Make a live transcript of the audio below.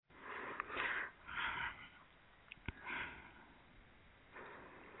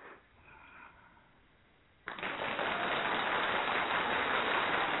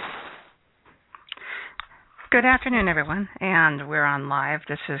Good afternoon, everyone, and we're on live.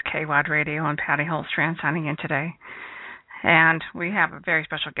 This is KWAD Radio and Patty Holstrand signing in today. And we have a very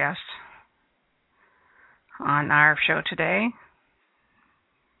special guest on our show today.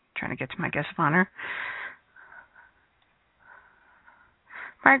 Trying to get to my guest of honor.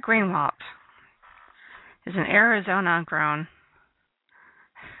 Mark Greenawalt is an Arizona-grown.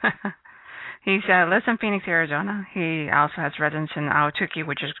 He lives in Phoenix, Arizona. He also has residence in Ahwatukee,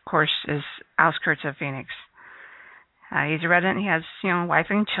 which, of course, is outskirts of Phoenix. He's a resident. He has, wife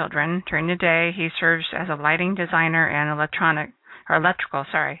and children. During the day, he serves as a lighting designer and electrical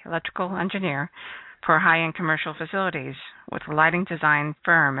engineer for high-end commercial facilities with a lighting design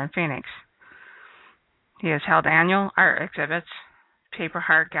firm in Phoenix. He has held annual art exhibits, paper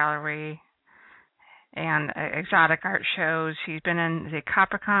art gallery, and exotic art shows. He's been in the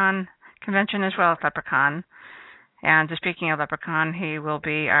Capricorn convention as well as Leprechaun. And speaking of Leprechaun, he will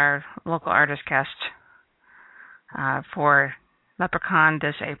be our local artist guest for Leprechaun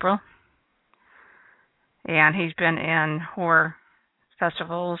this April. And he's been in horror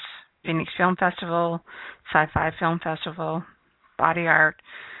festivals, Phoenix Film Festival, Sci-Fi Film Festival, BodyArt.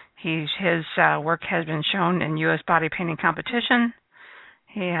 His work has been shown in U.S. body painting competition.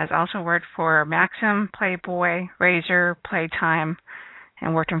 He has also worked for Maxim, Playboy, Razor, Playtime,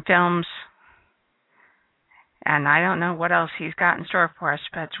 and worked in films. And I don't know what else he's got in store for us,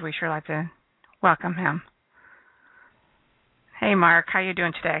 but we sure like to welcome him. Hey, Mark, how you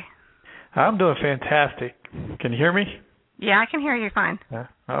doing today? I'm doing fantastic. Can you hear me? Yeah, I can hear you fine.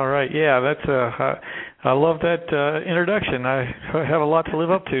 All right. Yeah, that's I love that introduction. I have a lot to live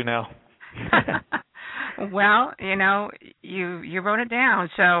up to now. Well, you wrote it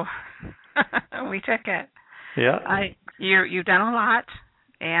down, so we took it. Yeah. You've done a lot,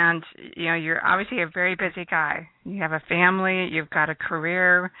 and you're obviously a very busy guy. You have a family, you've got a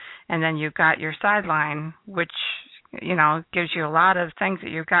career, and then you've got your sideline, which gives you a lot of things that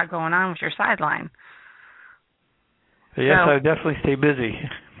you've got going on with your sideline. Yes, so, I definitely stay busy.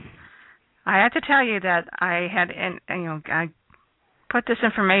 I have to tell you that I put this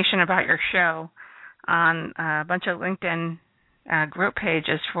information about your show on a bunch of LinkedIn group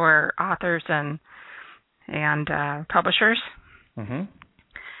pages for authors and publishers. Mm-hmm. And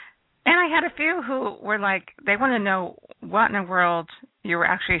I had a few who were like, they want to know what in the world you were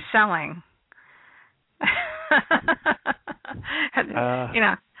actually selling. A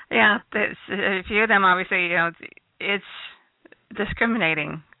few of them obviously, it's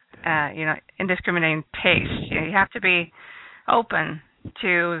discriminating, indiscriminating taste. You have to be open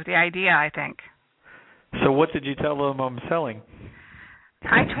to the idea, I think. So what did you tell them I'm selling?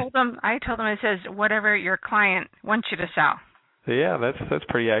 I told them it says whatever your client wants you to sell. Yeah, that's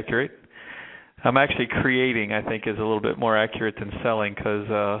pretty accurate. I'm actually creating, I think, is a little bit more accurate than selling because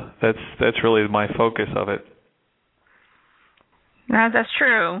that's really my focus of it. No, that's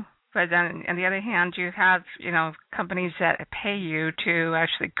true. But then, on the other hand, you have, companies that pay you to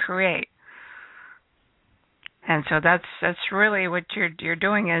actually create. And so that's really what you're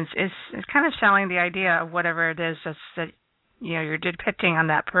doing is kind of selling the idea of whatever it is that you're depicting on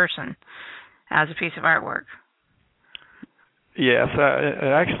that person as a piece of artwork. Yes,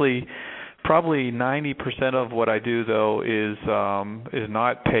 actually, probably 90% of what I do though is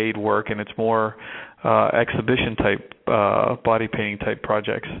not paid work, and it's more exhibition type body painting type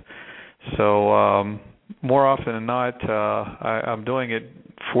projects. So more often than not, I'm doing it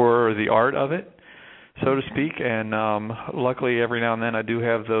for the art of it, so to speak. And luckily, every now and then, I do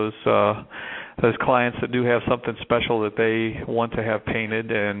have those clients that do have something special that they want to have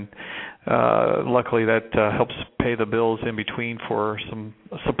painted, and luckily that helps pay the bills in between for some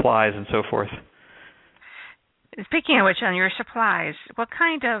supplies and so forth. Speaking of which, on your supplies, what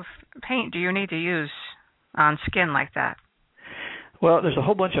kind of paint do you need to use on skin like that? Well, there's a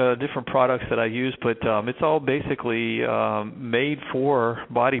whole bunch of different products that I use, but it's all basically made for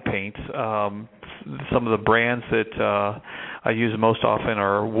body paints. Some of the brands that I use most often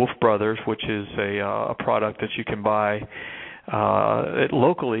are Wolf Brothers, which is a product that you can buy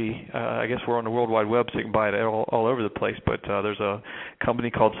locally. I guess we're on the World Wide Web, so you can buy it all over the place. But there's a company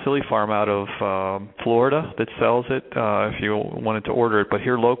called Silly Farm out of Florida that sells it if you wanted to order it. But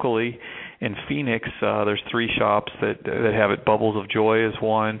here locally in Phoenix, there's 3 shops that have it. Bubbles of Joy is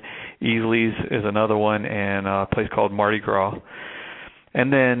one, Easley's is another one, and a place called Mardi Gras.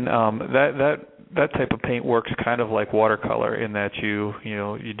 And then that type of paint works kind of like watercolor in that you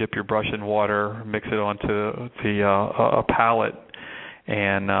dip your brush in water, mix it onto a palette,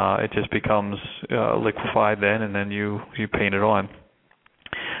 and it just becomes liquefied then, and then you paint it on.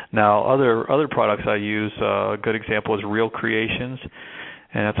 Now, other products I use, a good example is Real Creations,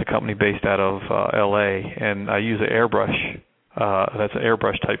 and that's a company based out of L.A., and I use an airbrush. That's an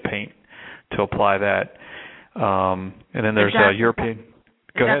airbrush type paint to apply that. And then there's European.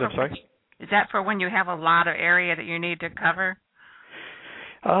 Go ahead. I'm sorry. Is that for when you have a lot of area that you need to cover?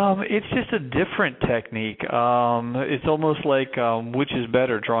 It's just a different technique. It's almost like which is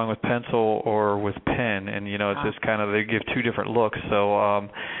better, drawing with pencil or with pen, and it's just kind of, they give two different looks. So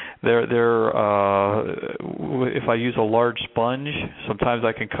if I use a large sponge, sometimes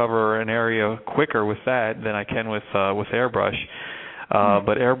I can cover an area quicker with that than I can with airbrush.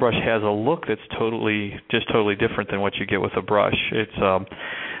 But airbrush has a look that's totally different than what you get with a brush. It's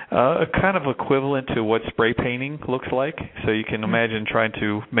kind of equivalent to what spray painting looks like. So you can imagine trying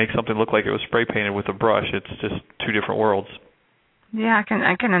to make something look like it was spray painted with a brush. It's just two different worlds. Yeah, I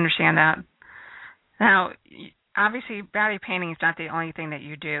can understand that. Now, obviously, body painting is not the only thing that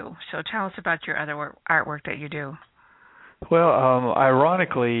you do. So tell us about your other artwork that you do. Well,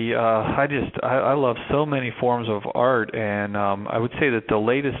 ironically, I love so many forms of art, and I would say that the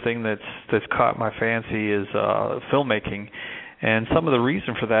latest thing that's caught my fancy is filmmaking. And some of the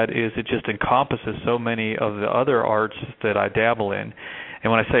reason for that is it just encompasses so many of the other arts that I dabble in.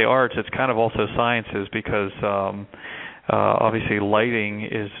 And when I say arts, it's kind of also sciences, because obviously lighting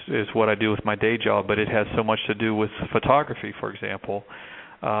is what I do with my day job, but it has so much to do with photography, for example.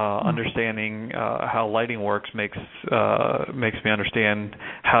 Understanding how lighting works makes me understand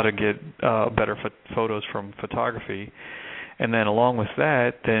how to get better photos from photography. And then along with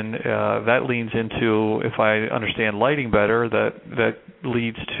that, that leans into, if I understand lighting better, that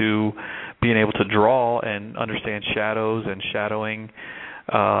leads to being able to draw and understand shadows and shadowing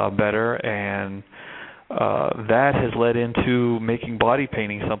better. And that has led into making body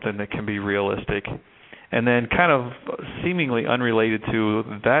painting something that can be realistic. And then kind of seemingly unrelated to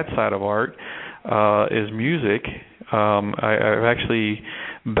that side of art is music. I've actually,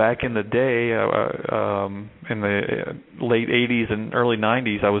 back in the day, in the late 80s and early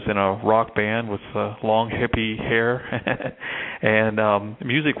 90s, I was in a rock band with long hippie hair, and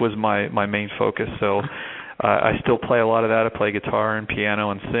music was my main focus. So I still play a lot of that. I play guitar and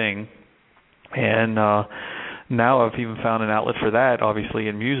piano and sing. And now I've even found an outlet for that, obviously,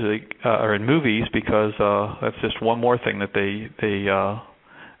 in music or in movies, because that's just one more thing that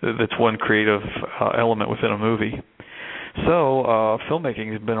that's one creative element within a movie. So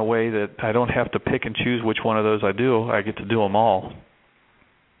filmmaking has been a way that I don't have to pick and choose which one of those I do. I get to do them all.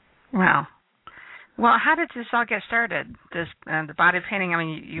 Wow. Well, how did this all get started, the body painting? I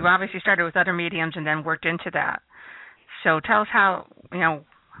mean, you obviously started with other mediums and then worked into that. So tell us how,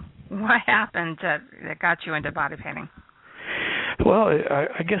 what happened that got you into body painting? Well,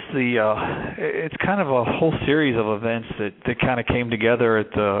 I guess it's kind of a whole series of events that kind of came together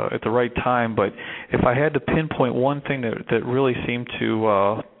at the right time. But if I had to pinpoint one thing that really seemed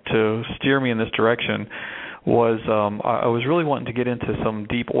to steer me in this direction, was I was really wanting to get into some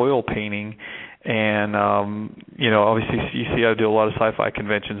deep oil painting. And obviously you see I do a lot of sci-fi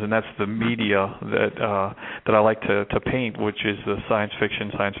conventions, and that's the media that I like to paint, which is the science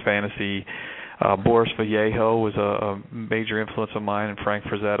fiction, science fantasy. Boris Vallejo was a major influence of mine, and Frank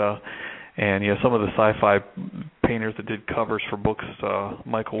Frazetta, and some of the sci-fi painters that did covers for books.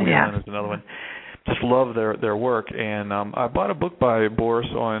 Michael Whelan is another one. Just love their work, and I bought a book by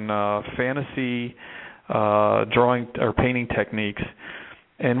Boris on fantasy drawing or painting techniques.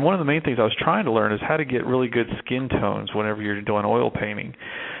 And one of the main things I was trying to learn is how to get really good skin tones whenever you're doing oil painting.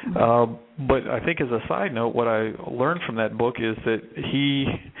 But I think as a side note, what I learned from that book is that he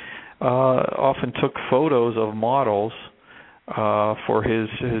often took photos of models for his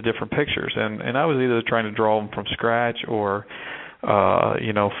different pictures. And I was either trying to draw them from scratch or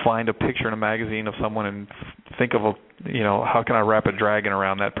find a picture in a magazine of someone and think of how can I wrap a dragon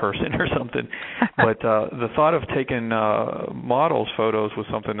around that person or something. But the thought of taking models photos was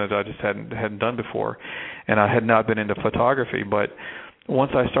something that I just hadn't done before, and I had not been into photography. But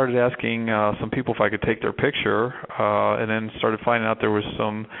once I started asking some people if I could take their picture, and then started finding out there was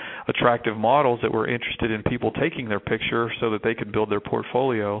some attractive models that were interested in people taking their picture so that they could build their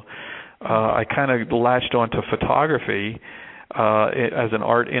portfolio, I kind of latched onto photography as an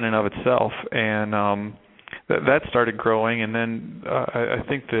art in and of itself, and that started growing. And then I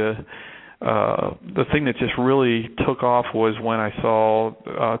think the thing that just really took off was when I saw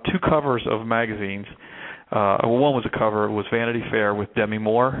two covers of magazines. One was a cover, it was Vanity Fair with Demi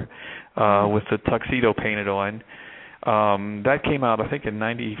Moore with the tuxedo painted on. That came out, I think, in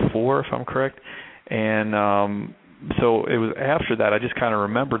 '94, if I'm correct. And so it was after that, I just kind of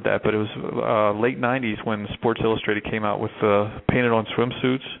remembered that, but it was late '90s when Sports Illustrated came out with painted on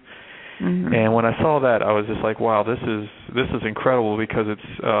swimsuits. Mm-hmm. And when I saw that, I was just like, wow, this is incredible, because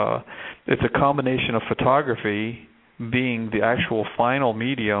it's a combination of photography being the actual final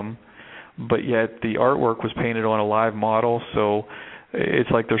medium, but yet the artwork was painted on a live model. So it's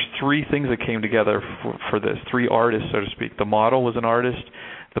like there's three things that came together for this, three artists, so to speak. The model was an artist,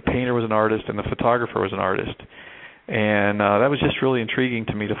 the painter was an artist, and the photographer was an artist. And that was just really intriguing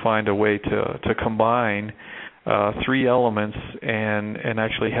to me, to find a way to combine three elements and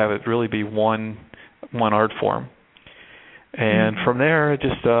actually have it really be one art form. And from there,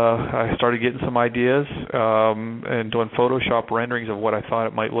 I started getting some ideas and doing Photoshop renderings of what I thought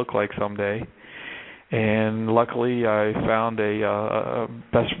it might look like someday. And luckily, I found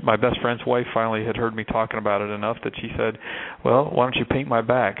my best friend's wife finally had heard me talking about it enough that she said, "Well, why don't you paint my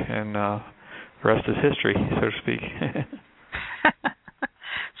back?" And the rest is history, so to speak.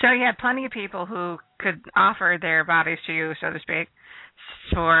 So you had plenty of people who could offer their bodies to you, so to speak,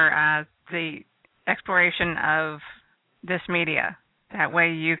 for the exploration of this media. That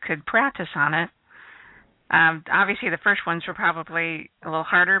way you could practice on it. Obviously, the first ones were probably a little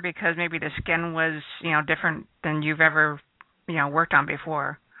harder because maybe the skin was, different than you've ever, worked on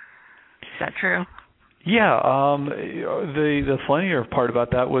before. Is that true? Yeah. The funnier part about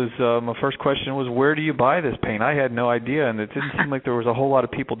that was my first question was, where do you buy this paint? I had no idea, and it didn't seem like there was a whole lot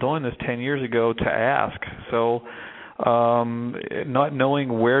of people doing this 10 years ago to ask. So not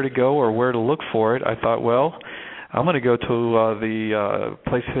knowing where to go or where to look for it, I thought, well, I'm going to go to the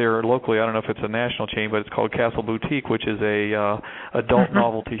place here locally. I don't know if it's a national chain, but it's called Castle Boutique, which is a adult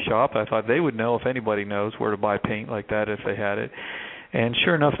novelty shop. I thought they would know, if anybody knows, where to buy paint like that if they had it. And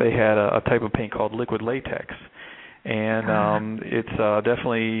sure enough, they had a type of paint called liquid latex. And it's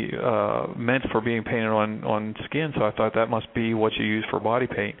definitely meant for being painted on skin, so I thought that must be what you use for body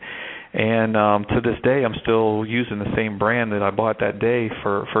paint. And to this day, I'm still using the same brand that I bought that day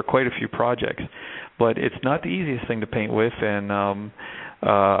for quite a few projects. But it's not the easiest thing to paint with, and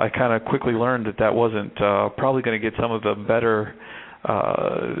I kind of quickly learned that wasn't probably going to get some of the better,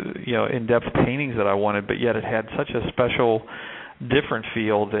 in-depth paintings that I wanted, but yet it had such a special, different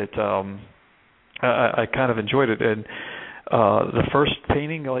feel that I kind of enjoyed it. And the first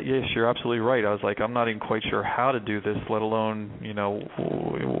painting, yes, you're absolutely right. I was like, I'm not even quite sure how to do this, let alone,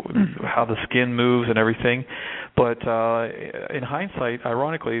 how the skin moves and everything. But in hindsight,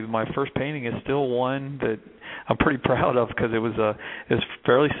 ironically, my first painting is still one that I'm pretty proud of, because it was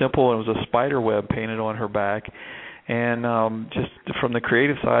fairly simple, and it was a spider web painted on her back. And just from the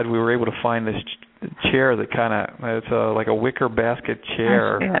creative side, we were able to find this chair that it's like a wicker basket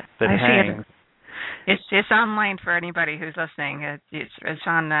chair that hangs. It's online for anybody who's listening. It's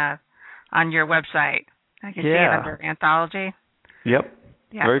on your website. I can see it under Anthology. Yep.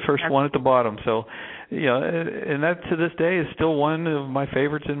 Yeah, very first one at the bottom. So, and that to this day is still one of my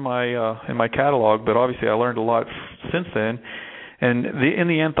favorites in my catalog. But obviously, I learned a lot since then. And in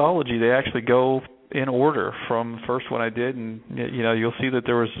the anthology, they actually go in order from the first one I did, and you'll see that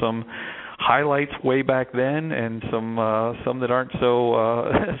there was some highlights way back then, and some that aren't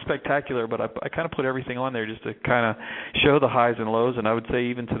so spectacular. But I kind of put everything on there just to kind of show the highs and lows. And I would say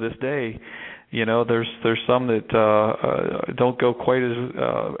even to this day, there's some that don't go quite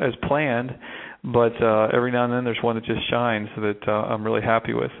as planned, but every now and then there's one that just shines that I'm really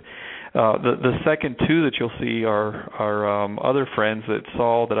happy with. The second two that you'll see are other friends that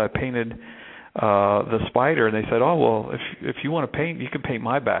saw that I painted the spider, and they said, "Oh, well, if you want to paint, you can paint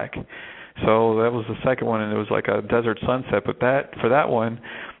my back." So that was the second one, and it was like a desert sunset. But for that one,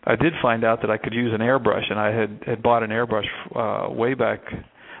 I did find out that I could use an airbrush, and I had bought an airbrush way back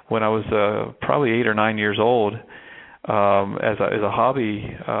when I was probably 8 or 9 years old as a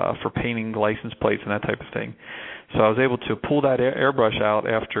hobby for painting license plates and that type of thing. So I was able to pull that airbrush out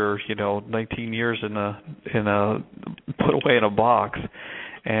after 19 years in a put away in a box,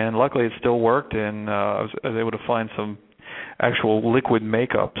 and luckily it still worked, and I was able to find some actual liquid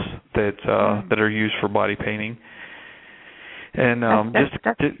makeups that are used for body painting. And that's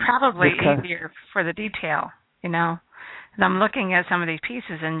probably easier for the detail, And I'm looking at some of these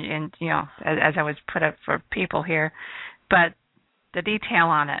pieces, and as I was put up for people here, but the detail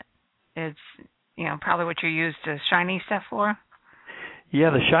on it is, probably what you use the shiny stuff for. Yeah,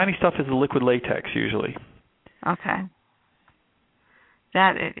 the shiny stuff is the liquid latex usually. Okay.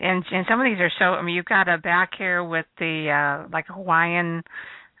 And some of these are so. You've got a back here with the like a Hawaiian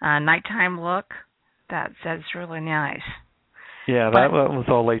nighttime look. That's really nice. Yeah, that was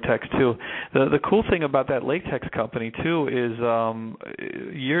all latex too. The cool thing about that latex company too is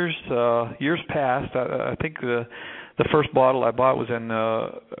years past. I think the first bottle I bought was in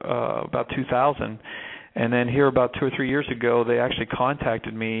about 2000, And then here about 2 or 3 years ago, they actually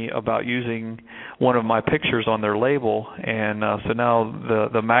contacted me about using one of my pictures on their label. And so now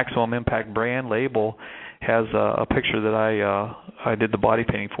the Maximum Impact brand label has a picture that I did the body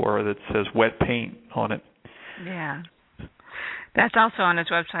painting for that says wet paint on it. Yeah. That's also on his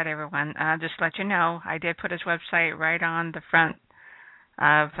website, everyone. Just to let you know, I did put his website right on the front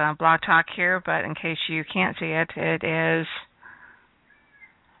of Blog Talk here, but in case you can't see it, it is...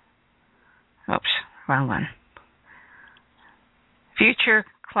 Oops, wrong one.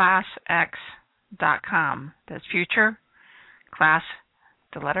 FutureClassX.com. That's FutureClass,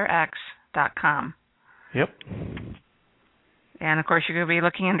 the letter X.com. Yep. And, of course, you're going to be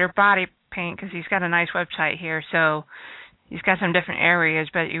looking under body paint because he's got a nice website here. So he's got some different areas,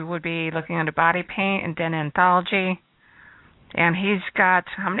 but you would be looking under body paint and then anthology. And he's got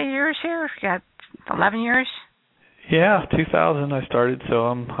how many years here? He's got 11 years? Yeah, 2000 I started, so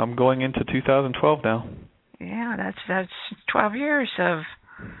I'm going into 2012 now. Yeah, that's 12 years of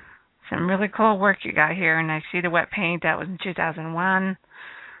some really cool work you got here. And I see the wet paint. That was in 2001.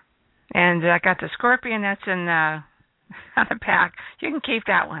 And I got the scorpion that's in on the back. You can keep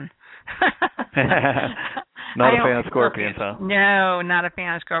that one. Not a fan of scorpions, huh? No, not a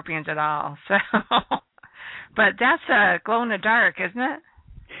fan of scorpions at all. So, but that's glow in the dark, isn't it?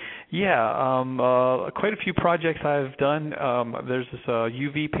 Yeah, quite a few projects I've done. There's this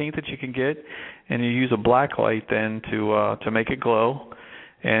UV paint that you can get, and you use a black light then to make it glow.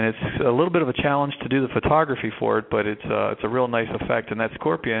 And it's a little bit of a challenge to do the photography for it, but it's a real nice effect. And that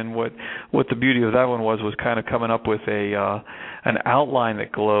scorpion, what the beauty of that one was kind of coming up with an outline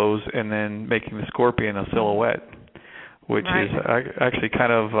that glows, and then making the scorpion a silhouette, which right. is actually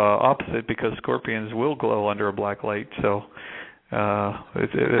kind of opposite because scorpions will glow under a black light. So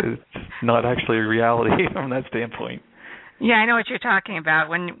it's not actually a reality from that standpoint. Yeah, I know what you're talking about.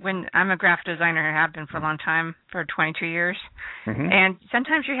 When I'm a graphic designer, I have been for a long time, for 22 years, and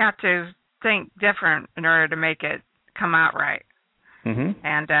sometimes you have to think different in order to make it come out right.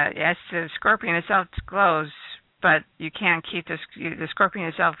 And yes, the scorpion itself glows, but you can't keep the scorpion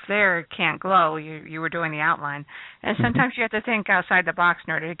itself there. It can't glow. You were doing the outline, and sometimes you have to think outside the box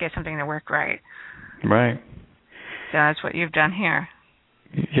in order to get something to work right. Right. So that's what you've done here.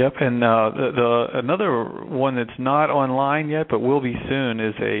 Yep, and the another one that's not online yet, but will be soon,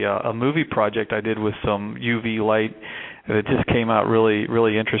 is a movie project I did with some UV light that just came out really,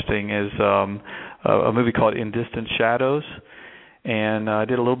 really interesting. Is a movie called In Distant Shadows, and I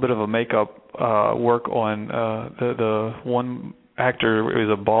did a little bit of a makeup work on the one actor has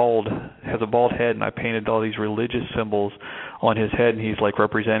a bald head, and I painted all these religious symbols on his head, and he's like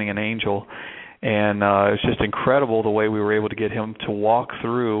representing an angel. And it's just incredible the way we were able to get him to walk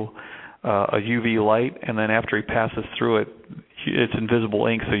through a UV light, and then after he passes through it, it's invisible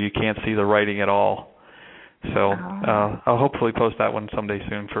ink, so you can't see the writing at all. So I'll hopefully post that one someday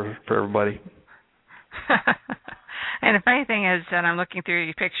soon for everybody. And the funny thing is that I'm looking through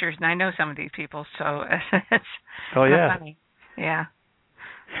your pictures, and I know some of these people, so it's funny. Yeah.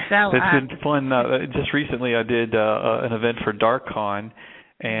 So it's been fun. Just recently I did an event for DarkCon,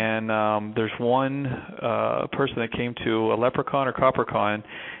 and there's one person that came to a Leprechaun or CopperCon,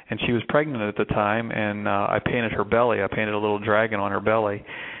 and she was pregnant at the time, and I painted her belly. I painted a little dragon on her belly.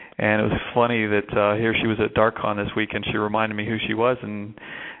 And it was funny that here she was at DarkCon this week, and she reminded me who she was, and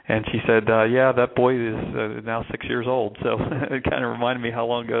she said, yeah, that boy is now 6 years old. So it kind of reminded me how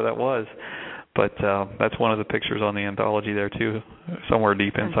long ago that was. But that's one of the pictures on the anthology there, too, somewhere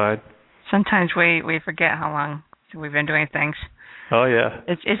deep inside. Sometimes we forget how long we've been doing things. Oh, yeah.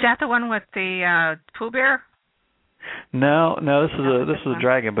 Is that the one with the Pooh Bear? No, this is a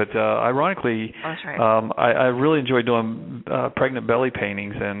dragon. But ironically, that's right. I really enjoy doing pregnant belly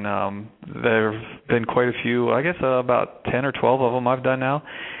paintings, and there have been quite a few. I guess about 10 or 12 of them I've done now.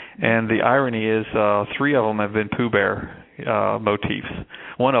 And the irony is 3 of them have been Pooh Bear motifs.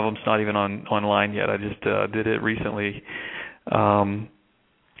 One of them's not even online yet. I just did it recently, and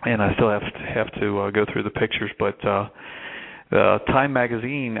I still have to go through the pictures, but. Time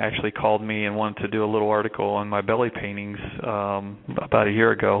magazine actually called me and wanted to do a little article on my belly paintings about a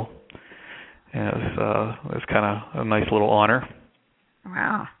year ago, and it was kind of a nice little honor.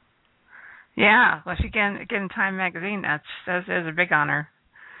 Wow. Yeah. Well, if you get in Time magazine, that is a big honor.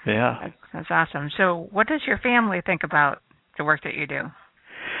 Yeah. That's awesome. So, what does your family think about the work that you do?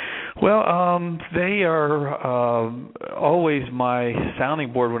 Well, they are always my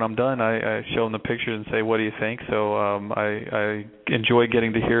sounding board when I'm done. I show them the pictures and say, what do you think? So I enjoy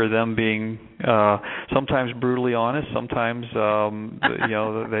getting to hear them being sometimes brutally honest. Sometimes,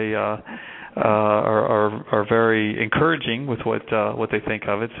 are very encouraging with what they think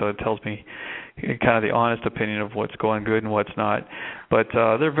of it. So it tells me kind of the honest opinion of what's going good and what's not. But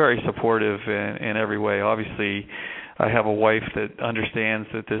they're very supportive in every way. Obviously, I have a wife that understands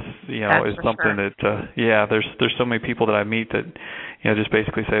that this, is something that, there's so many people that I meet that, just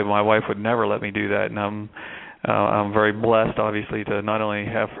basically say my wife would never let me do that, and I'm very blessed, obviously, to not only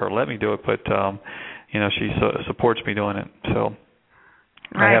have her let me do it, but she supports me doing it. So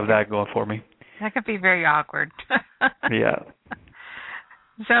I have that going for me. That could be very awkward. Yeah.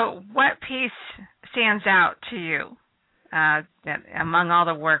 So, what piece stands out to you among all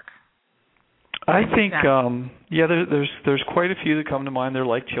the work? I think, there's quite a few that come to mind. They're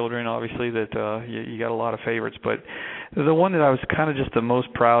like children, obviously, that you got a lot of favorites. But the one that I was kind of just the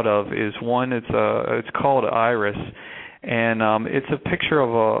most proud of is one. It's called Iris, and it's a picture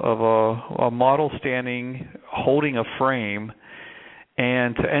of a model standing holding a frame.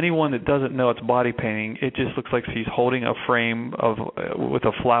 And to anyone that doesn't know it's body painting, it just looks like she's holding a frame with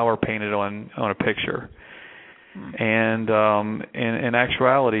a flower painted on a picture. And in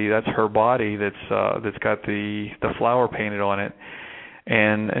actuality, that's her body that's got the flower painted on it.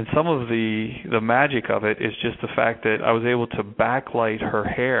 And some of the magic of it is just the fact that I was able to backlight her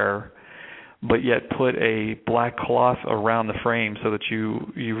hair, but yet put a black cloth around the frame so that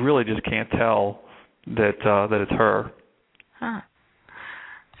you really just can't tell that it's her. Huh.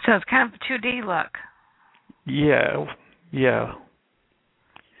 So it's kind of a 2D look. Yeah.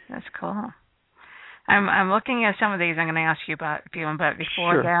 That's cool. I'm looking at some of these. I'm going to ask you about a few, but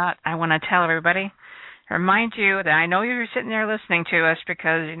before that, I want to tell everybody, remind you that I know you're sitting there listening to us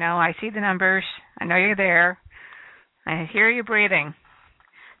because, I see the numbers. I know you're there. I hear you breathing.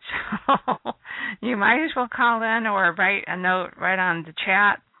 So you might as well call in or write a note right on the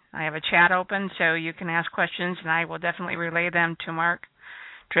chat. I have a chat open, so you can ask questions, and I will definitely relay them to Mark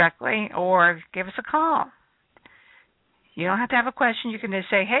directly, or give us a call. You don't have to have a question. You can just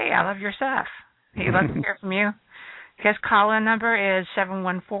say, hey, I love your stuff. He'd love to hear from you. His call-in number is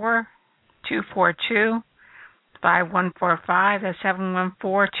 714-242-5145. That's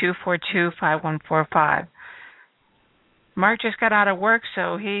 714-242-5145. Mark just got out of work,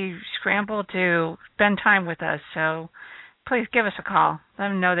 so he scrambled to spend time with us. So please give us a call.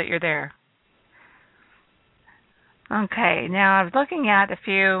 Let him know that you're there. Okay, now I was looking at a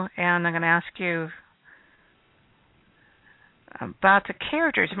few, and I'm going to ask you about the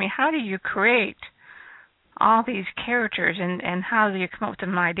characters. I mean, how do you create all these characters, and how do you come up with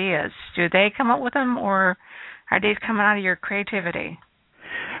them ideas? Do they come up with them, or are these coming out of your creativity?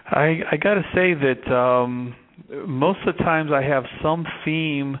 I got to say that most of the times I have some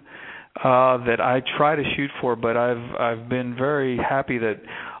theme that I try to shoot for, but I've been very happy that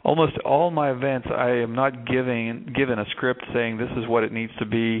almost all my events I am not given a script saying this is what it needs to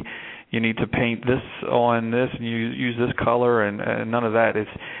be. You need to paint this on this, and you use this color, and none of that.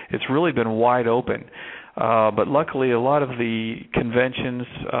 It's really been wide open. But luckily, a lot of the conventions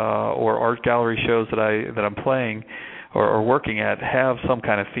or art gallery shows that I'm playing or working at have some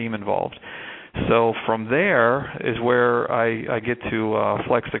kind of theme involved. So from there is where I get to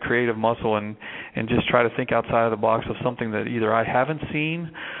flex the creative muscle and just try to think outside of the box of something that either I haven't seen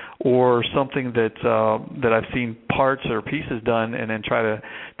or something that I've seen parts or pieces done, and then try to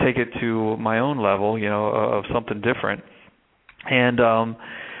take it to my own level, of something different. And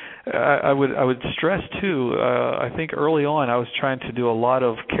I would stress too. I think early on I was trying to do a lot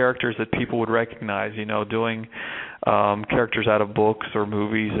of characters that people would recognize. Doing characters out of books or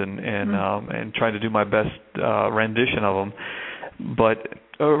movies, and trying to do my best rendition of them. But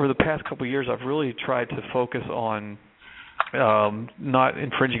over the past couple of years, I've really tried to focus on not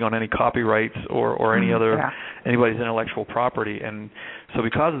infringing on any copyrights or anybody's intellectual property. And so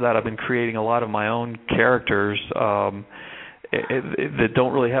because of that, I've been creating a lot of my own characters that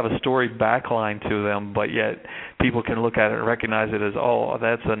don't really have a story backline to them, but yet people can look at it and recognize it as, oh,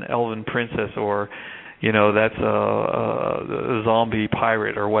 that's an elven princess, or that's a zombie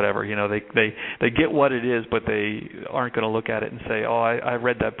pirate or whatever. They get what it is, but they aren't going to look at it and say, oh, I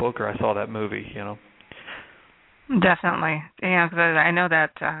read that book or I saw that movie. Definitely, because I know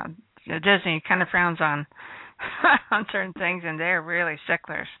that Disney kind of frowns on on certain things, and they're really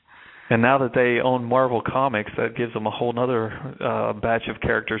sticklers. And now that they own Marvel Comics, that gives them a whole other batch of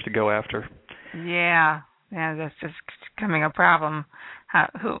characters to go after. Yeah, that's just becoming a problem.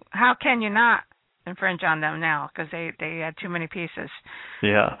 How can you not infringe on them now? Because they had too many pieces.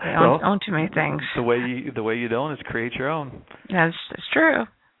 Yeah, they own too many things. The way you don't is create your own. That's true.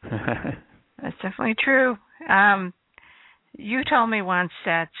 That's definitely true. You told me once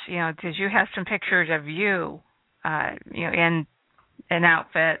that because you have some pictures of you, in an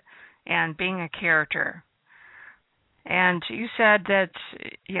outfit, and being a character. And you said that,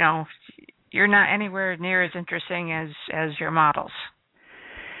 you're not anywhere near as interesting as your models.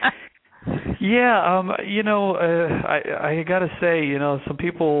 Yeah, I got to say, some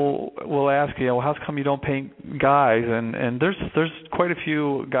people will ask, how come you don't paint guys? And there's quite a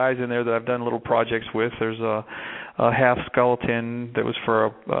few guys in there that I've done little projects with. There's a half skeleton that was for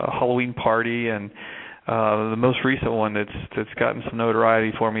a Halloween party, and the most recent one that's gotten some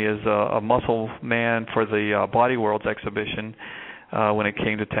notoriety for me is a muscle man for the Body Worlds exhibition when it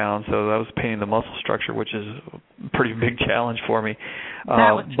came to town. So that was painting the muscle structure, which is a pretty big challenge for me.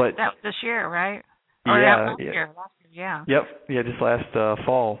 That was this year, right? Or last year. Yeah. Yep. Yeah, just last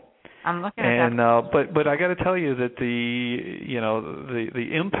fall. I'm looking at that. But I got to tell you that the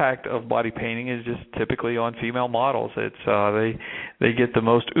impact of body painting is just typically on female models. It's they get the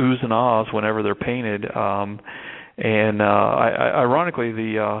most oohs and ahs whenever they're painted. Ironically,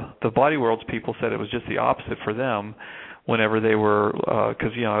 the Body Worlds people said it was just the opposite for them whenever they were,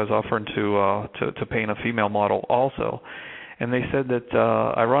 because I was offering to paint a female model also. And they said that,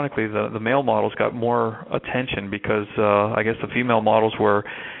 ironically, the male models got more attention because I guess the female models were,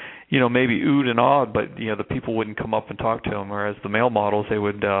 maybe oohed and awed, but, the people wouldn't come up and talk to them, whereas the male models, they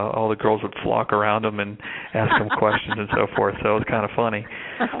would, all the girls would flock around them and ask them questions and so forth. So it was kind of funny.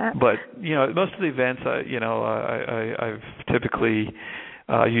 But, most of the events, I've typically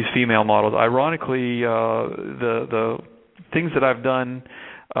used female models. Ironically, the things that I've done,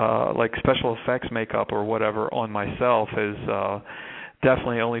 like special effects makeup or whatever on myself has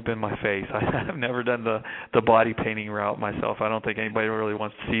definitely only been my face. I've never done the body painting route myself. I don't think anybody really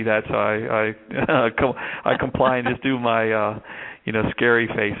wants to see that, so I comply and just do my scary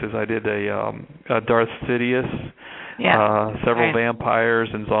faces. I did a Darth Sidious, several vampires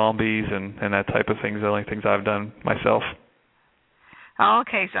and zombies and that type of things. The only things I've done myself. Oh,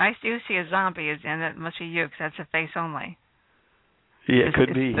 okay, so I do see a zombie, and that must be you because that's a face only. Yeah, it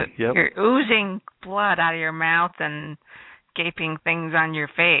could be. Yep. You're oozing blood out of your mouth and gaping things on your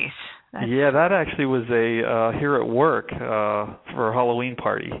face. Yeah, that actually was a here at work for a Halloween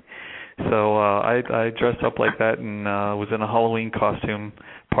party. So I dressed up like that and was in a Halloween costume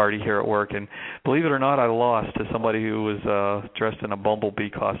party here at work. And believe it or not, I lost to somebody who was dressed in a bumblebee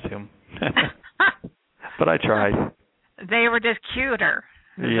costume. But I tried. They were just cuter.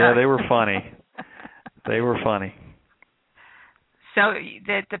 Yeah, they were funny. They were funny. So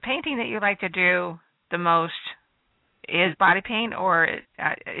the painting that you like to do the most is body paint, or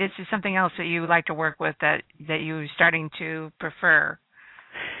is it something else that you like to work with that you're starting to prefer?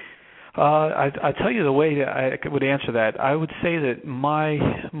 I tell you the way that I would answer that. I would say that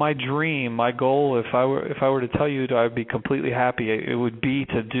my dream, my goal, if I were to tell you that I'd be completely happy, it would be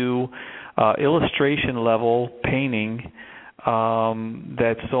to do illustration level painting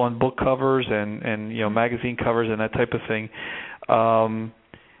that's on book covers and magazine covers and that type of thing.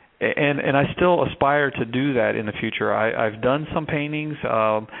 And I still aspire to do that in the future. I've done some paintings,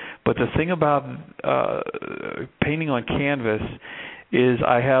 but the thing about painting on canvas is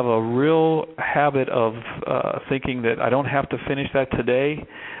I have a real habit of thinking that I don't have to finish that today.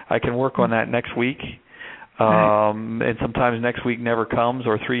 I can work on that next week. And sometimes next week never comes,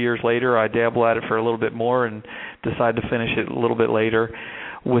 or 3 years later I dabble at it for a little bit more and decide to finish it a little bit later.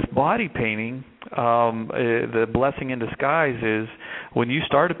 With body painting, the blessing in disguise is when you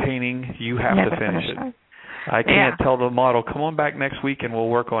start a painting, you have to finish it. I can't tell the model, come on back next week and we'll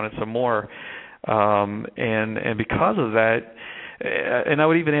work on it some more. And because of that, and I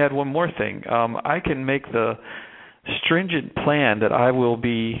would even add one more thing, I can make the stringent plan that I will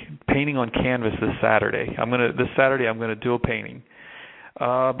be painting on canvas this Saturday. This Saturday I'm going to do a painting.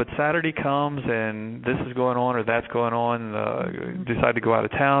 But Saturday comes and this is going on or that's going on, decide to go out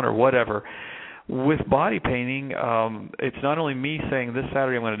of town or whatever. With body painting, it's not only me saying this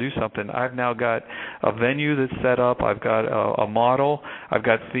Saturday I'm going to do something. I've now got a venue that's set up. I've got a model. I've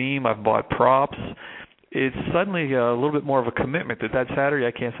got theme. I've bought props. It's suddenly a little bit more of a commitment that Saturday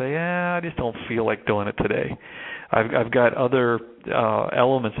I can't say, I just don't feel like doing it today. I've got other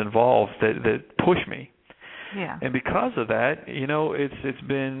elements involved that push me. Yeah. And because of that, it's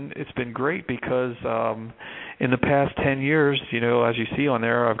been great because in the past 10 years, as you see on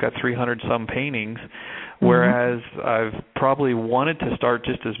there, I've got 300 some paintings, whereas I've probably wanted to start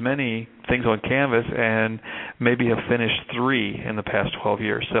just as many things on canvas and maybe have finished 3 in the past 12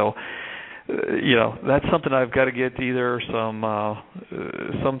 years. So, that's something I've got to get either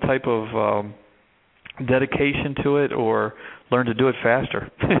some type of dedication to it or learn to do it faster.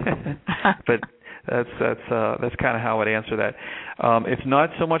 But that's kind of how I'd answer that. It's not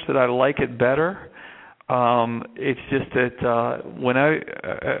so much that I like it better. It's just that when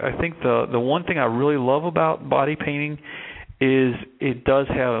I think the one thing I really love about body painting is it does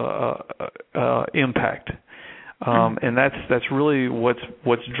have impact, and that's really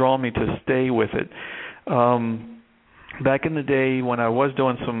what's drawn me to stay with it. Back in the day when I was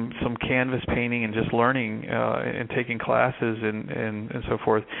doing some canvas painting and just learning and taking classes and so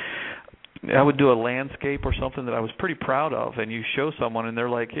forth, I would do a landscape or something that I was pretty proud of, and you show someone and they're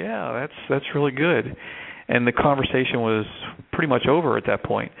like, yeah, that's really good. And the conversation was pretty much over at that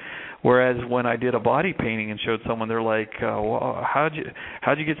point. Whereas when I did a body painting and showed someone, they're like, well, how'd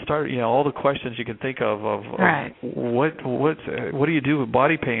you get started? All the questions you can think of right. what do you do with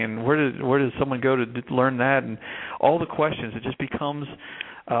body painting? Where does someone go to learn that? And all the questions, it just becomes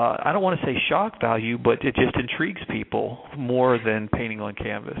I don't want to say shock value, but it just intrigues people more than painting on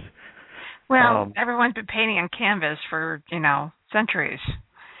canvas. Well, everyone's been painting on canvas for, centuries.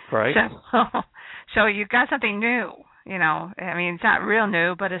 Right. So you've got something new, I mean, it's not real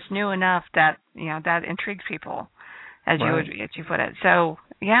new, but it's new enough that, that intrigues people, as you put it. So,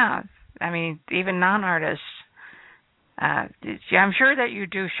 yeah, I mean, even non-artists, I'm sure that you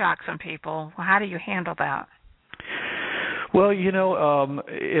do shock some people. How do you handle that? Well,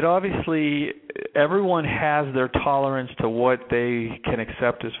 it obviously, everyone has their tolerance to what they can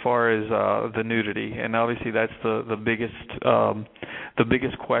accept as far as the nudity, and obviously that's the biggest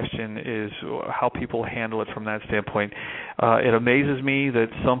question is how people handle it from that standpoint. It amazes me that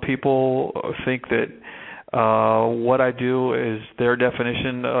some people think that what I do is their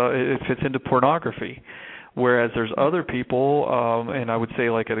definition, it fits into pornography. Whereas there's other people, and I would say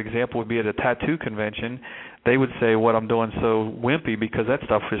like an example would be at a tattoo convention, they would say what I'm doing so wimpy because that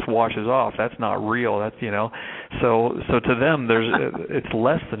stuff just washes off. That's not real. That's So to them, it's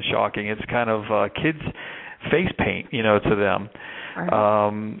less than shocking. It's kind of kids' face paint, to them.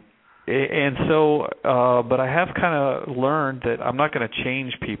 Right. And so, but I have kind of learned that I'm not going to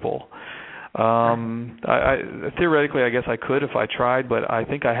change people. Theoretically, I guess I could if I tried, but I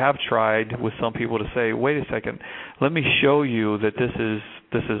think I have tried with some people to say, wait a second, let me show you that this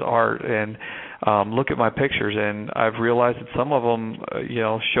is art, and look at my pictures. And I've realized that some of them,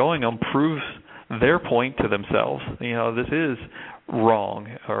 showing them proves their point to themselves. This is wrong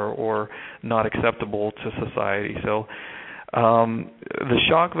or not acceptable to society. So the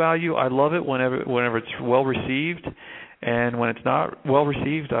shock value, I love it whenever it's well received. And when it's not well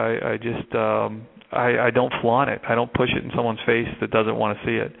received, I just I don't flaunt it. I don't push it in someone's face that doesn't want to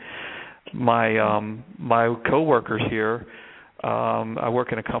see it. My coworkers here, I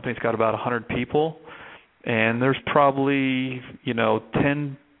work in a company that's got about 100 people, and there's probably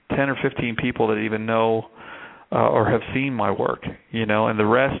 10 or 15 people that even know or have seen my work. And the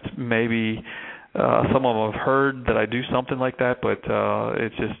rest maybe some of them have heard that I do something like that, but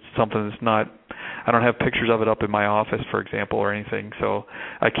it's just something that's not. I don't have pictures of it up in my office, for example, or anything. So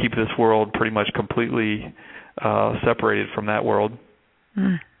I keep this world pretty much completely separated from that world.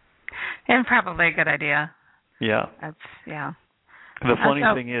 And probably a good idea. Yeah. Yeah. The funny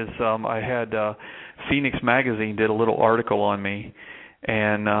thing is, I had Phoenix Magazine did a little article on me,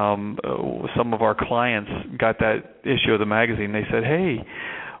 and some of our clients got that issue of the magazine. They said, "Hey,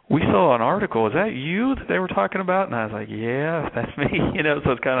 we saw an article. Is that you that they were talking about?" And I was like, "Yeah, that's me."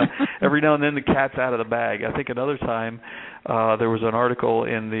 So it's kind of every now and then the cat's out of the bag. I think another time there was an article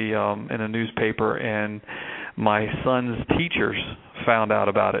in a newspaper, and my son's teachers found out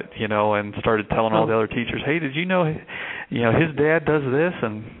about it, and started telling all the other teachers, "Hey, did you know his dad does this?"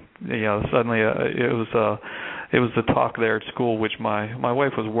 And suddenly it was the talk there at school, which my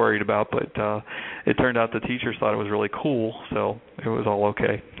wife was worried about, but it turned out the teachers thought it was really cool, so it was all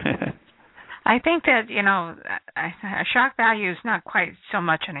okay. I think that, shock value is not quite so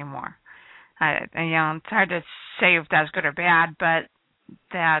much anymore. It's hard to say if that's good or bad, but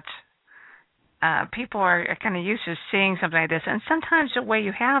that people are kind of used to seeing something like this, and sometimes the way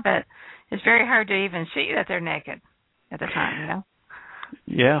you have it, it's very hard to even see that they're naked at the time,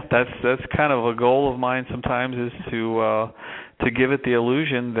 Yeah, that's kind of a goal of mine sometimes, is to give it the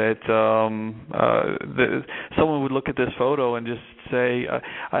illusion that someone would look at this photo and just say,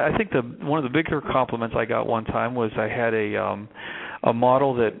 I think one of the bigger compliments I got one time was I had a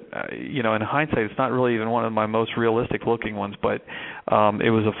model that, in hindsight, it's not really even one of my most realistic looking ones, but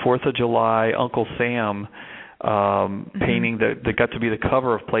it was a 4th of July Uncle Sam painting that got to be the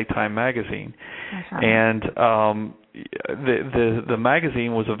cover of Playtime magazine. And the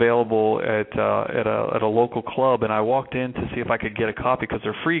magazine was available at a local club, and I walked in to see if I could get a copy because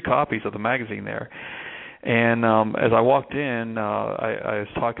they're free copies of the magazine there. And as I walked in, I was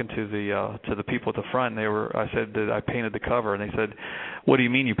talking to the people at the front, and I said that I painted the cover, and they said, "What do you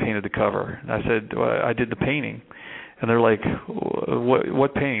mean you painted the cover?" And I said, well, "I did the painting." And they're like,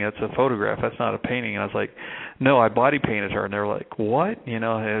 "What painting? That's a photograph. That's not a painting." And I was like, "No, I body painted her." And they're like, "What?" You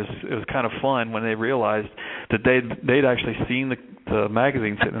know, it was kind of fun when they realized that they'd actually seen the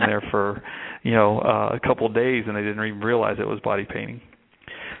magazine sitting there for, you know, a couple of days, and they didn't even realize it was body painting.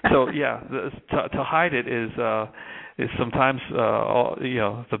 So yeah, to hide it is sometimes you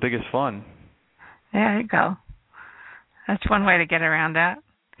know, the biggest fun. There you go. That's one way to get around that.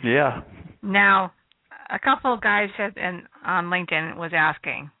 Yeah. Now, a couple of guys on LinkedIn was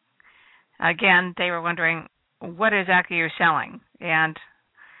asking. Again, they were wondering what exactly you're selling, and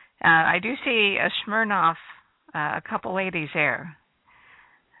I do see a Smirnoff, a couple ladies there.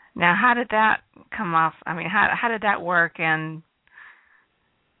 Now, how did that come off? I mean, how did that work, and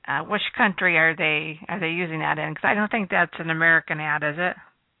which country are they using that in? Because I don't think that's an American ad, is it?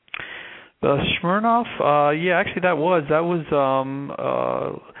 The Smirnoff, yeah, actually that was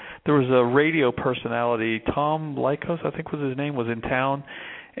there was a radio personality, Tom Lycos, I think was his name, was in town,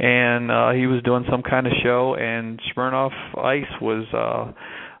 and he was doing some kind of show, and Smirnoff Ice was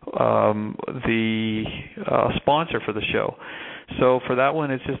the sponsor for the show. So for that one,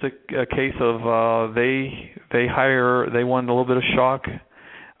 it's just a case of they want a little bit of shock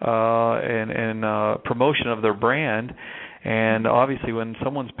and promotion of their brand. And obviously, when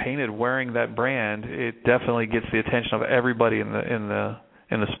someone's painted wearing that brand, it definitely gets the attention of everybody in the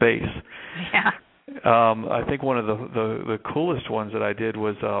space. Yeah. I think one of the coolest ones that I did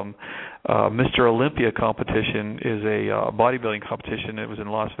was Mr. Olympia competition is a bodybuilding competition. It was in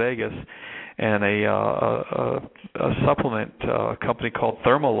Las Vegas, and a supplement company called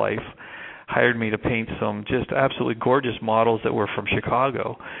Thermolife hired me to paint some just absolutely gorgeous models that were from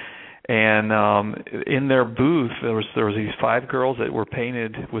Chicago. And in their booth, there was these 5 girls that were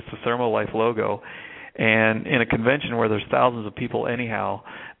painted with the Thermolife logo. And in a convention where there's thousands of people anyhow,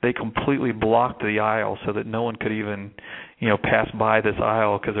 they completely blocked the aisle so that no one could even, you know, pass by this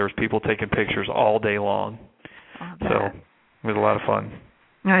aisle because there was people taking pictures all day long. So it was a lot of fun.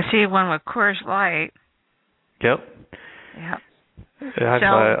 Now I see one with Coors Light. Yep. Yep.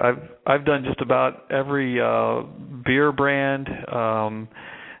 I've done just about every beer brand.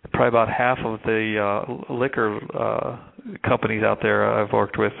 Probably about half of the liquor companies out there I've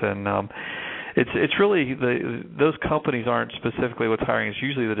worked with, and it's really those companies aren't specifically what's hiring. It's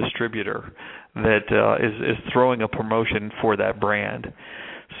usually the distributor that is throwing a promotion for that brand.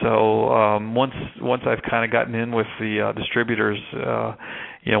 So once I've kind of gotten in with the distributors,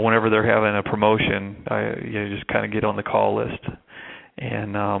 you know, whenever they're having a promotion, I just kind of get on the call list,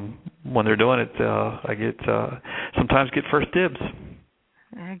 and when they're doing it, I sometimes get first dibs.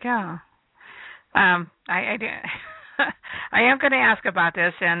 There you go. I am going to ask about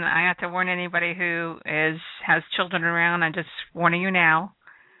this, and I have to warn anybody who has children around. I'm just warning you now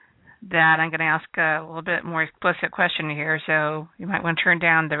that I'm going to ask a little bit more explicit question here, so you might want to turn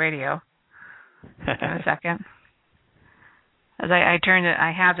down the radio in a second. As I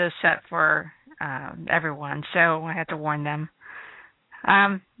have this set for everyone, so I have to warn them.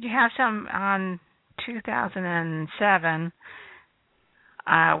 You have some on 2007.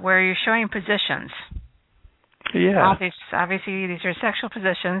 Where you're showing positions. Yeah. Obviously, these are sexual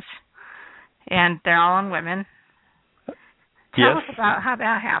positions, and they're all on women. Tell us about how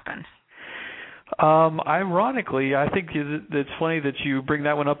that happened. Ironically, I think it's funny that you bring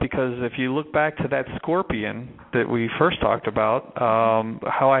that one up, because if you look back to that scorpion that we first talked about,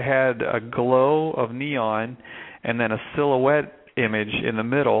 how I had a glow of neon and then a silhouette image in the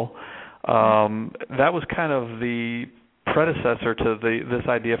middle, that was kind of the predecessor to this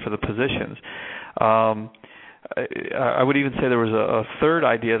idea for the positions. I would even say there was a third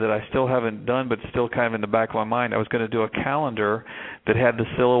idea that I still haven't done, but still kind of in the back of my mind. I was going to do a calendar that had the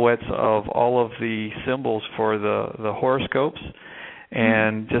silhouettes of all of the symbols for the horoscopes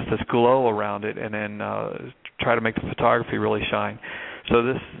and just this glow around it, and then try to make the photography really shine. So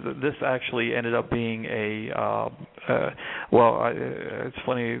this actually ended up being it's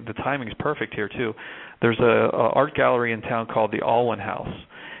funny, the timing's perfect here too. There's a art gallery in town called the Alwyn House,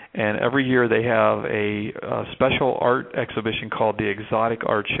 and every year they have a special art exhibition called the Exotic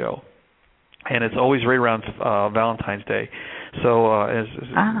Art Show, and it's always right around Valentine's Day. So as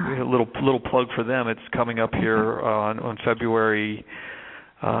a little plug for them, it's coming up here on February,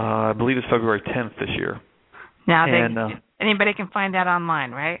 I believe it's February 10th this year. Now, anybody can find that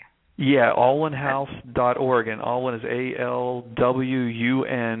online, right? Yeah, alwynhouse.org, and Alwyn is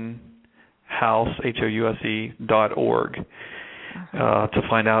ALWUN house, HOUSE.org. to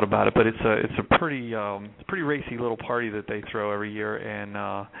find out about it. But it's a pretty racy little party that they throw every year,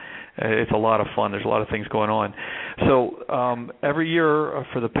 and it's a lot of fun. There's a lot of things going on. So every year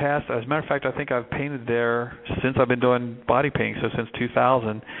for the past, as a matter of fact, I think I've painted there since I've been doing body painting, so since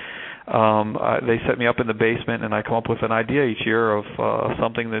 2000. They set me up in the basement, and I come up with an idea each year of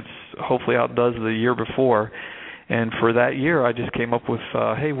something that's hopefully outdoes the year before. And for that year, I just came up with,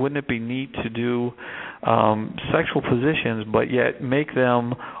 hey, wouldn't it be neat to do sexual positions, but yet make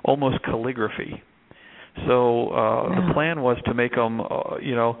them almost calligraphy? So the plan was to make them,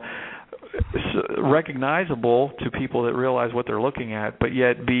 recognizable to people that realize what they're looking at, but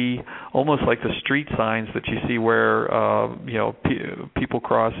yet be almost like the street signs that you see where, people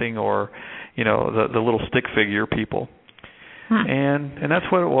crossing, or, the little stick figure people. And that's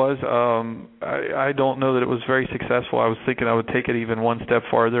what it was. I don't know that it was very successful. I was thinking I would take it even one step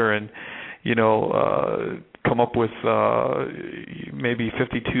farther and, come up with maybe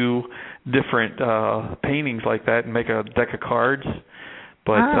 52 different paintings like that and make a deck of cards.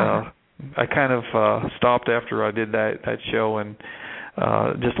 But I kind of stopped after I did that show and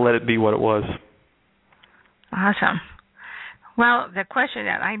just let it be what it was. Awesome. Well, the question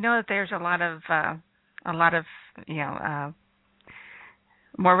that I know that there's a lot of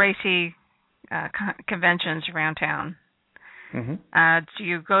more racy conventions around town. Mm-hmm. Do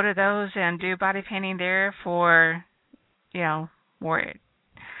you go to those and do body painting there for, more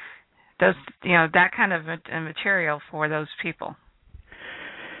those, that kind of material for those people?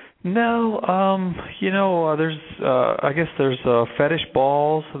 No, there's I guess there's fetish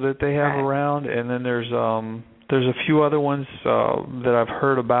balls that they have around, and then there's a few other ones that I've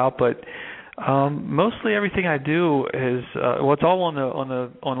heard about, but mostly everything I do is it's all on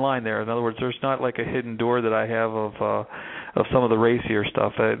the online there. In other words, there's not like a hidden door that I have of some of the racier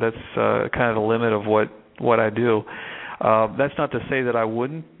stuff. That's kind of the limit of what I do. That's not to say that I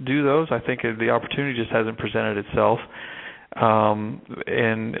wouldn't do those. I think the opportunity just hasn't presented itself.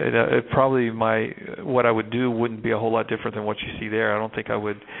 And probably what I would do wouldn't be a whole lot different than what you see there. I don't think I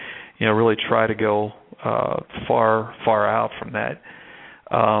would, really try to go far out from that.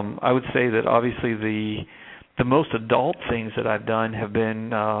 I would say that obviously the most adult things that I've done have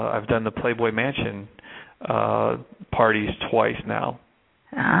been I've done the Playboy Mansion parties twice now.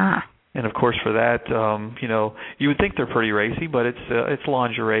 And of course for that, you would think they're pretty racy, but it's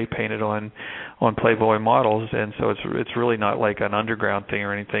lingerie painted on Playboy models, and so it's really not like an underground thing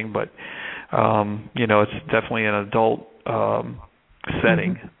or anything, but it's definitely an adult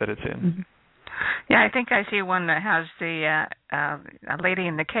setting that it's in. Mm-hmm. Yeah, I think I see one that has the a lady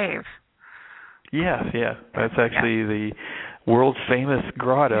in the cave. Yeah, that's actually the world famous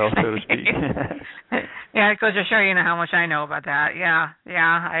grotto, so to speak. Yeah, it goes to show how much I know about that. Yeah,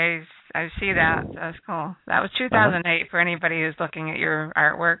 I see that. That's cool. That was 2008 for anybody who's looking at your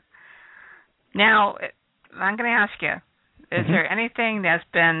artwork. Now, I'm going to ask you: is there anything that's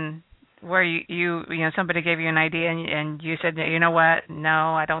been where you somebody gave you an idea and you said, you know what?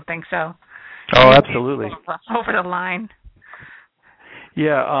 No, I don't think so. Oh, absolutely. Over the line.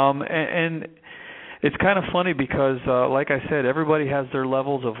 Yeah, and it's kind of funny because, like I said, everybody has their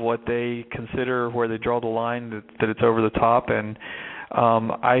levels of what they consider where they draw the line that it's over the top. And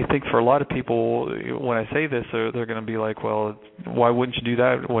I think for a lot of people, when I say this, they're going to be like, well, why wouldn't you do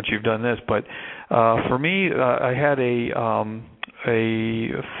that once you've done this? But for me, I had a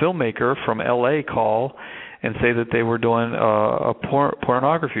filmmaker from L.A. call and say that they were doing a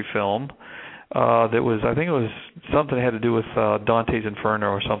pornography film. That was, I think it was something that had to do with Dante's Inferno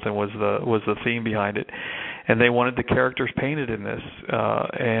or something was the theme behind it, and they wanted the characters painted in this,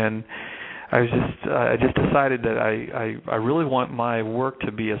 and I just decided that I really want my work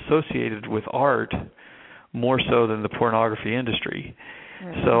to be associated with art more so than the pornography industry.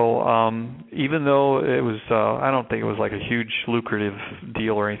 Mm-hmm. So even though it was, I don't think it was like a huge lucrative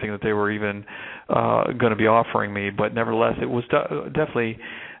deal or anything that they were even going to be offering me, but nevertheless, it was definitely.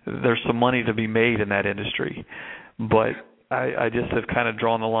 There's some money to be made in that industry, but I just have kind of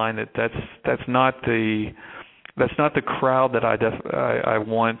drawn the line that's not the crowd that I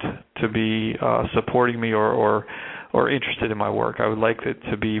want to be supporting me or interested in my work. I would like it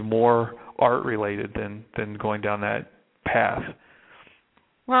to be more art related than going down that path.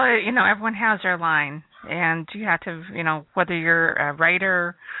 Well, everyone has their line, and you have to, whether you're a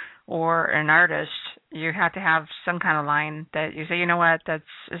writer or an artist, you have to have some kind of line that you say, you know what,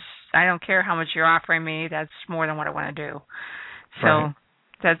 I don't care how much you're offering me, that's more than what I want to do. So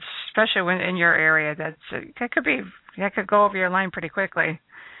that's, especially when in your area, that could go over your line pretty quickly.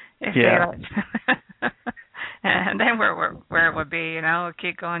 If they and then where it would be,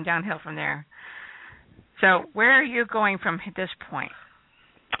 keep going downhill from there. So where are you going from this point?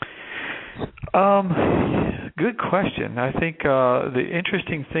 Good question. I think the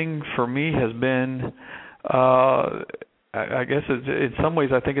interesting thing for me has been, I guess in some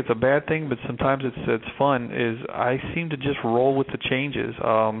ways I think it's a bad thing, but sometimes it's fun. Is I seem to just roll with the changes.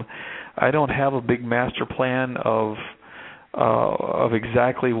 I don't have a big master plan of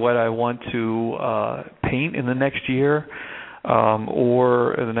exactly what I want to paint in the next year,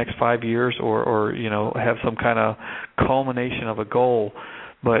 or in the next 5 years, or have some kind of culmination of a goal.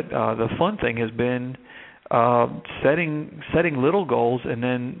 But the fun thing has been setting little goals, and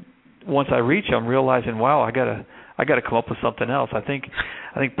then once I reach them, realizing, wow, I gotta come up with something else. I think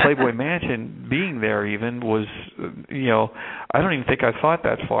Playboy Mansion being there even was, I don't even think I thought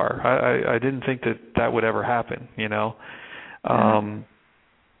that far. I didn't think that would ever happen,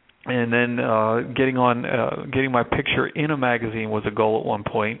 And then getting my picture in a magazine was a goal at one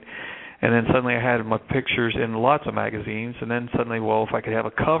point. And then suddenly I had my pictures in lots of magazines, and then suddenly, well, if I could have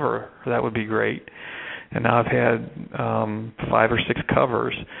a cover, that would be great. And now I've had 5 or 6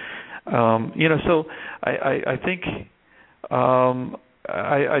 covers. So I think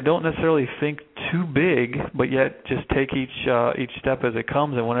I don't necessarily think too big, but yet just take each step as it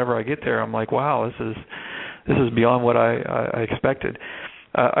comes. And whenever I get there, I'm like, wow, this is beyond what I expected.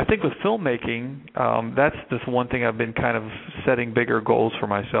 I think with filmmaking, that's just one thing I've been kind of setting bigger goals for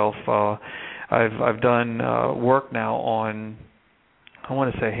myself. I've done work now on, I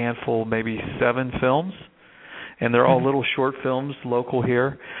want to say a handful, maybe 7 films, and they're all little short films local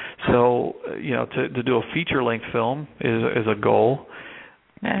here. So, to do a feature-length film is a goal.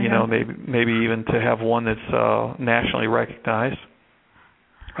 Maybe even to have one that's nationally recognized.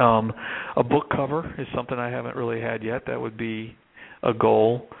 A book cover is something I haven't really had yet. That would be a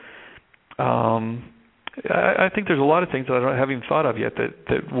goal. I think there's a lot of things that I haven't even thought of yet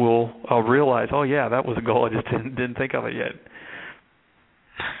that I'll realize, oh yeah, that was a goal. I just didn't think of it yet.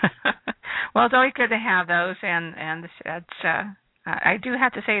 Well, it's always good to have those, and that's I do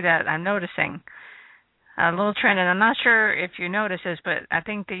have to say that I'm noticing a little trend, and I'm not sure if you notice this, but I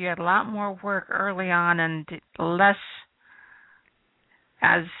think that you had a lot more work early on and less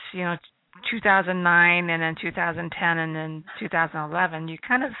as 2009 and then 2010 and then 2011, you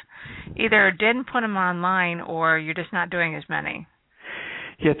kind of either didn't put them online or you're just not doing as many.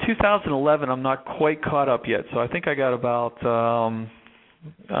 Yeah, 2011 I'm not quite caught up yet, so I think I got about,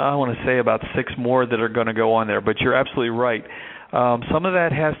 I want to say about 6 more that are going to go on there, but you're absolutely right. Some of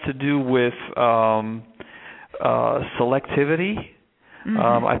that has to do with selectivity.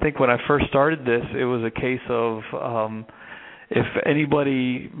 Mm-hmm. I think when I first started this, it was a case of if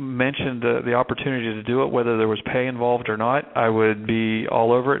anybody mentioned the opportunity to do it, whether there was pay involved or not, I would be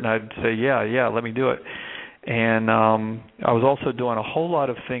all over it, and I'd say, yeah, let me do it. And I was also doing a whole lot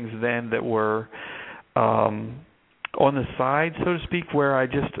of things then that were on the side, so to speak, where I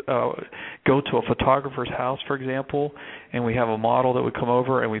just go to a photographer's house, for example, and we have a model that would come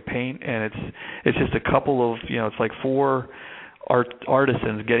over and we paint, and it's just a couple of, it's like 4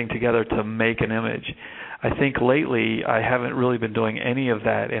 artisans getting together to make an image. I think lately I haven't really been doing any of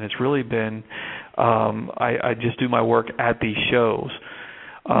that, and it's really been I just do my work at these shows.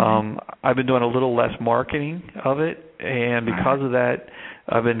 I've been doing a little less marketing of it, and because of that,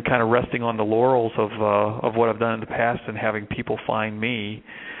 I've been kind of resting on the laurels of what I've done in the past and having people find me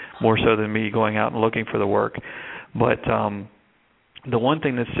more so than me going out and looking for the work. But the one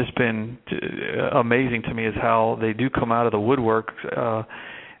thing that's just been amazing to me is how they do come out of the woodwork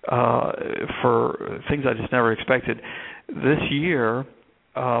for things I just never expected. This year,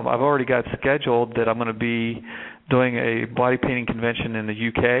 I've already got scheduled that I'm going to be doing a body painting convention in the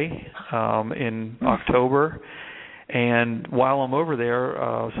UK in October. And while I'm over there,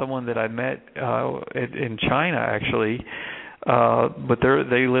 someone that I met in China, actually, but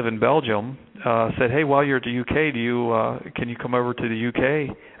they live in Belgium, said, "Hey, while you're at the UK, can you come over to the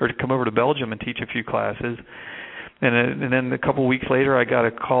UK or come over to Belgium and teach a few classes?" And then a couple of weeks later, I got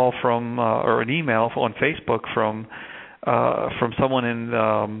a call from or an email on Facebook from someone in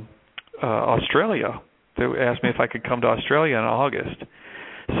Australia. They asked me if I could come to Australia in August.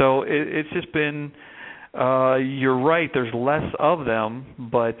 So it's just been. You're right. There's less of them,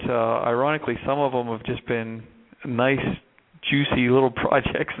 but ironically, some of them have just been nice, juicy little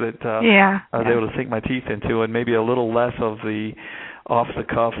projects that I was able to sink my teeth into, and maybe a little less of the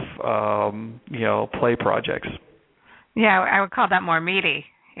off-the-cuff, play projects. Yeah, I would call that more meaty.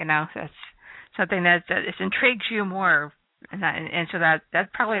 That's something that intrigues you more, and so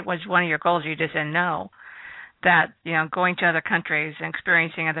that probably was one of your goals. You just didn't know that going to other countries and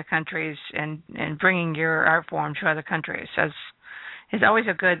experiencing other countries and bringing your art form to other countries is always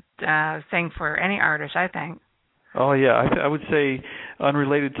a good thing for any artist, I think. Oh yeah, I would say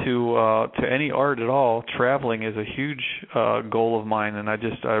unrelated to any art at all, traveling is a huge goal of mine, and I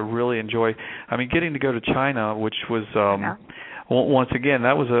really enjoy. I mean, getting to go to China, which was once again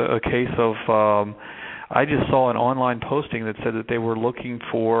that was a case of I just saw an online posting that said that they were looking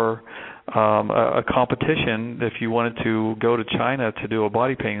for a competition. If you wanted to go to China to do a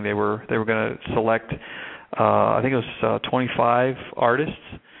body painting, they were going to select I think it was 25 artists.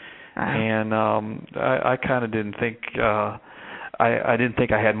 And I kind of didn't think I didn't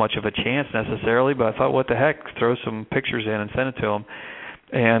think I had much of a chance necessarily, but I thought, what the heck, throw some pictures in and send it to them.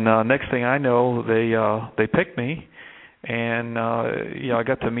 And next thing I know, they picked me, and I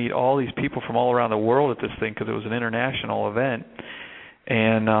got to meet all these people from all around the world at this thing because it was an international event,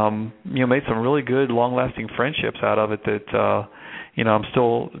 and made some really good, long-lasting friendships out of it. That I'm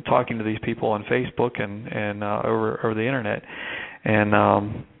still talking to these people on Facebook and over the internet,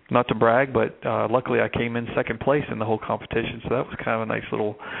 and not to brag, but luckily I came in second place in the whole competition, so that was kind of a nice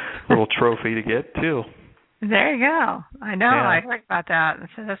little trophy to get too. There you go. I know. Yeah. I heard about that.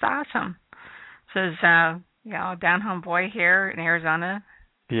 That's awesome. So there's down home boy here in Arizona.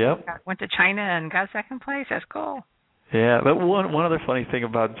 Yep. Went to China and got second place. That's cool. Yeah, but one other funny thing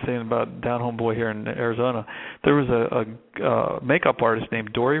about saying about Down Home Boy here in Arizona, there was a makeup artist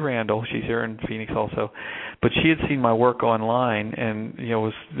named Dory Randall. She's here in Phoenix also, but she had seen my work online and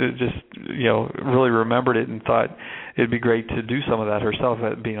was just really remembered it and thought it'd be great to do some of that herself,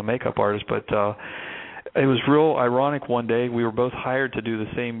 being a makeup artist. But it was real ironic. One day we were both hired to do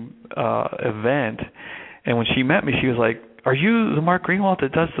the same event, and when she met me, she was like, "Are you the Mark Greenawalt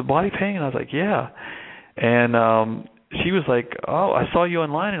that does the body painting?" And I was like, "Yeah." And she was like, "Oh, I saw you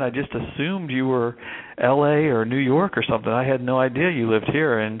online, and I just assumed you were L.A. or New York or something. I had no idea you lived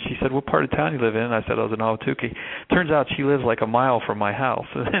here." And she said, "What part of town you live in?" And I said, "I was in Ahwatukee." Turns out she lives like a mile from my house,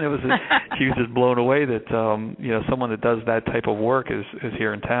 and she was just blown away that someone that does that type of work is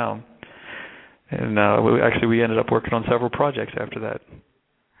here in town. And we ended up working on several projects after that.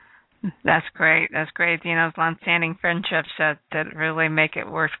 That's great. That's great. Long-standing friendships that really make it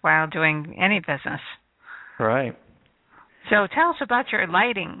worthwhile doing any business. Right. So tell us about your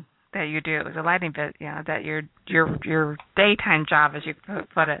lighting that you do, the lighting bit, that your daytime job, as you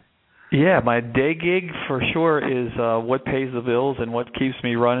put it. Yeah, my day gig for sure is what pays the bills and what keeps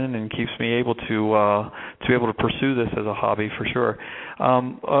me running and keeps me able to pursue this as a hobby for sure.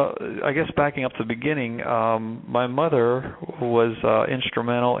 I guess backing up to the beginning, my mother was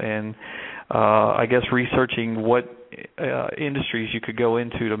instrumental in researching what industries you could go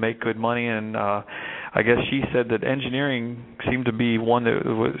into to make good money, and I guess she said that engineering seemed to be one that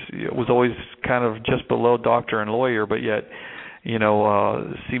was always kind of just below doctor and lawyer, but yet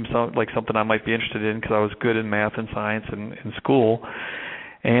seemed like something I might be interested in because I was good in math and science in school.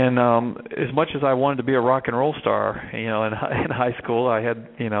 And as much as I wanted to be a rock and roll star, in high school, I had,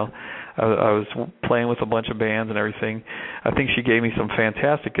 I was playing with a bunch of bands and everything. I think she gave me some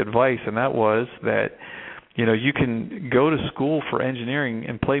fantastic advice, and that was that, you can go to school for engineering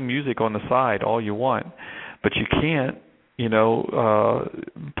and play music on the side all you want, but you can't,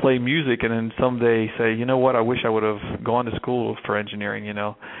 play music and then someday say, you know what, I wish I would have gone to school for engineering,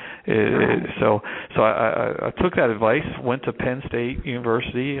 So I took that advice, went to Penn State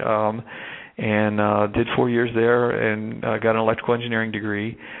University, and did 4 years there and got an electrical engineering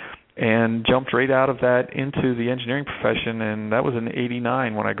degree and jumped right out of that into the engineering profession, and that was in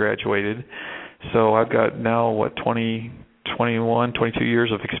 '89 when I graduated. So I've got now, 22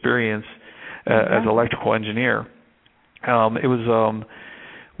 years of experience as an electrical engineer. It was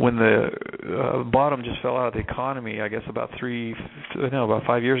when the bottom just fell out of the economy, I guess about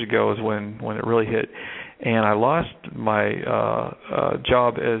 5 years ago is when it really hit. And I lost my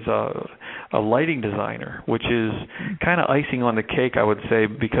job as a lighting designer, which is kind of icing on the cake, I would say,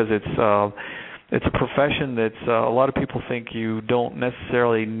 because it's a profession that's a lot of people think you don't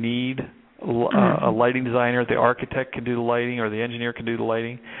necessarily need a lighting designer. The architect can do the lighting or the engineer can do the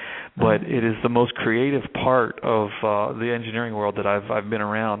lighting, but it is the most creative part of the engineering world that I've been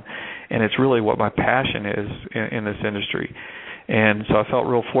around, and it's really what my passion is in this industry. And so I felt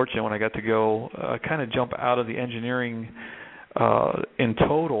real fortunate when I got to go kind of jump out of the engineering in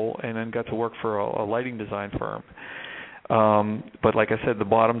total and then got to work for a lighting design firm. But like I said, the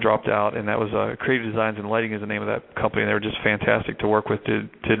bottom dropped out, and that was Creative Designs and Lighting is the name of that company, and they were just fantastic to work with,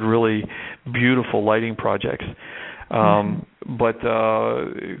 did really beautiful lighting projects. But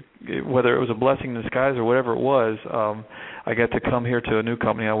whether it was a blessing in disguise or whatever it was, I got to come here to a new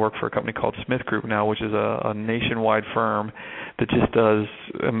company. I work for a company called Smith Group now, which is a nationwide firm that just does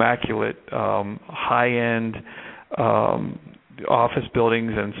immaculate, high-end office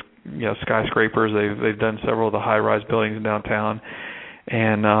buildings and skyscrapers. They've done several of the high-rise buildings in downtown,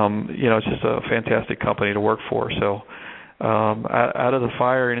 and it's just a fantastic company to work for. So out of the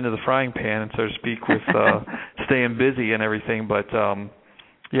fire and into the frying pan, so to speak, with staying busy and everything. But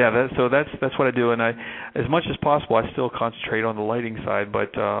that's what I do, and as much as possible, I still concentrate on the lighting side.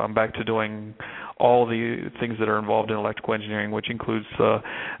 But I'm back to doing all the things that are involved in electrical engineering, which includes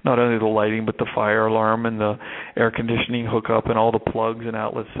not only the lighting, but the fire alarm and the air conditioning hookup and all the plugs and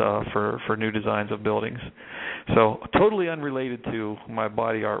outlets for new designs of buildings. So totally unrelated to my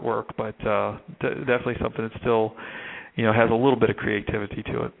body art work, but definitely something that still, has a little bit of creativity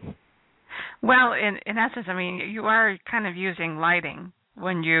to it. Well, in essence, I mean, you are kind of using lighting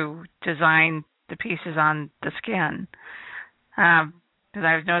when you design the pieces on the skin. Because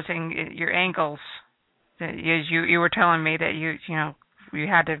I was noticing your angles. You were telling me that you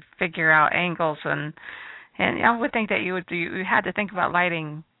had to figure out angles, and I would think that you had to think about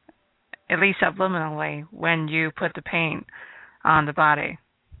lighting at least subliminally when you put the paint on the body.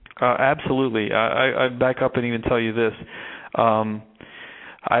 Absolutely. I'd back up and even tell you this. When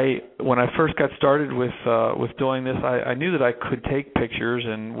I first got started with doing this, I knew that I could take pictures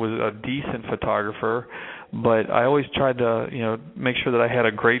and was a decent photographer, but I always tried to make sure that I had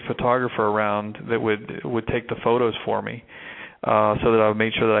a great photographer around that would take the photos for me, so that I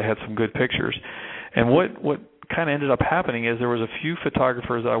made sure that I had some good pictures. And what kind of ended up happening is there was a few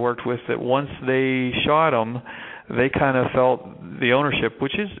photographers I worked with that once they shot them, they kind of felt the ownership,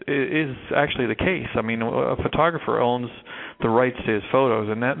 which is actually the case. I mean, a photographer owns the rights to his photos,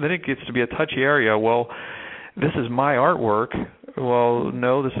 and then it gets to be a touchy area. Well, this is my artwork. Well,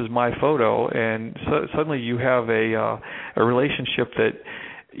 no, this is my photo, and suddenly you have a relationship that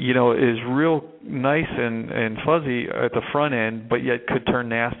is real nice and fuzzy at the front end, but yet could turn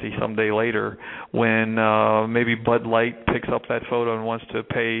nasty someday later when maybe Bud Light picks up that photo and wants to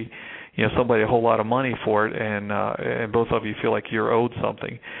pay somebody a whole lot of money for it, and both of you feel like you're owed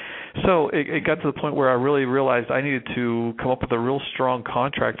something. So it got to the point where I really realized I needed to come up with a real strong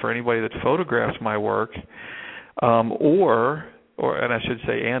contract for anybody that photographs my work, or and I should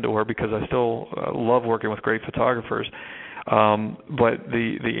say or, because I still love working with great photographers. But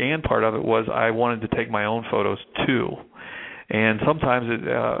the and part of it was I wanted to take my own photos too. And sometimes,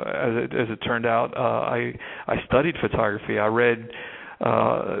 as it turned out, I studied photography. I read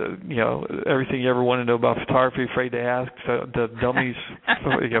everything you ever want to know about photography, Afraid to Ask, the Dummies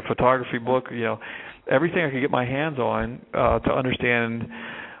photography book, everything I could get my hands on to understand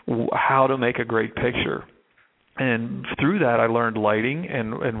how to make a great picture. And through that, I learned lighting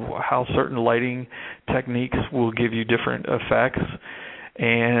and how certain lighting techniques will give you different effects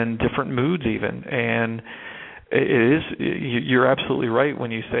and different moods even. And you're absolutely right when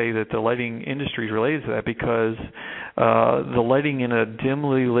you say that the lighting industry is related to that, because the lighting in a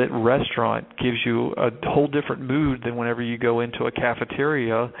dimly lit restaurant gives you a whole different mood than whenever you go into a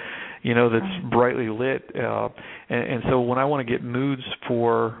cafeteria, that's brightly lit. And so when I want to get moods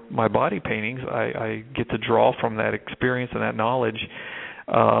for my body paintings, I get to draw from that experience and that knowledge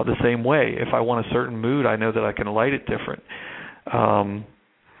the same way. If I want a certain mood, I know that I can light it different.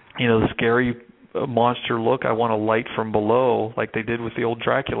 The scary monster look, I want to light from below like they did with the old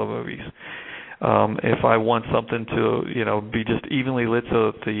Dracula movies. If I want something to, be just evenly lit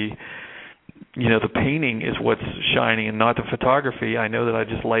so that the painting is what's shining and not the photography, I know that I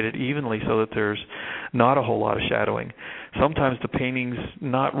just light it evenly so that there's not a whole lot of shadowing. Sometimes the painting's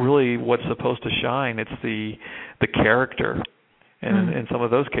not really what's supposed to shine, it's the character. And in some of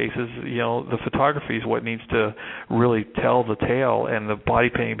those cases, the photography is what needs to really tell the tale, and the body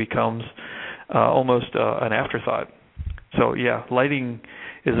painting becomes almost an afterthought. So yeah, lighting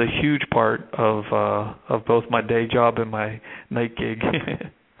is a huge part of both my day job and my night gig.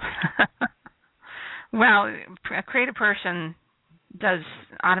 Well, a creative person does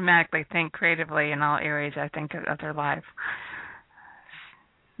automatically think creatively in all areas, I think, of their life.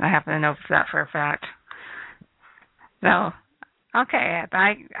 I happen to know that for a fact. So, okay,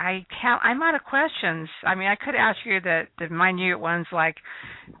 I'm out of questions. I mean, I could ask you the minute ones like,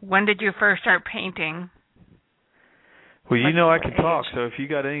 when did you first start painting? Well, I can talk, so if you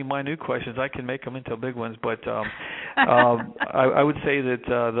got any minute questions, I can make them into big ones. But I would say that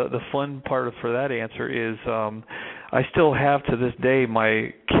the fun part for that answer is I still have to this day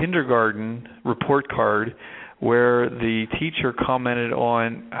my kindergarten report card where the teacher commented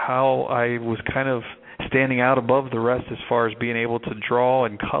on how I was kind of standing out above the rest as far as being able to draw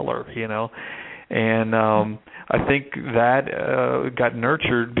and color, And I think that got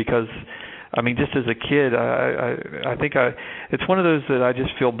nurtured because I mean, just as a kid, I think it's one of those that I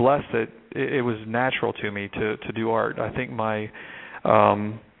just feel blessed that it was natural to me to do art. I think I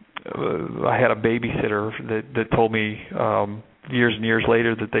had a babysitter that told me years and years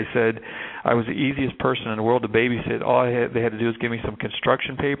later that they said I was the easiest person in the world to babysit. All they had to do was give me some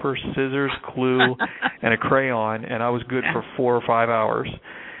construction paper, scissors, glue, and a crayon, and I was good for 4 or 5 hours,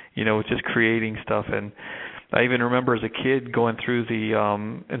 just creating stuff. And I even remember as a kid going through the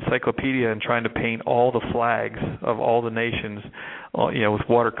encyclopedia and trying to paint all the flags of all the nations, with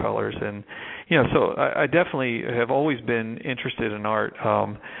watercolors. And, so I definitely have always been interested in art.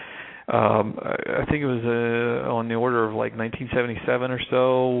 I think it was on the order of like 1977 or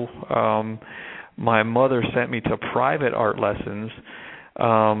so. My mother sent me to private art lessons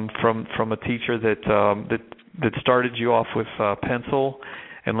from a teacher that started you off with pencil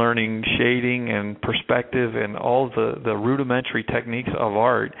and learning shading and perspective and all the rudimentary techniques of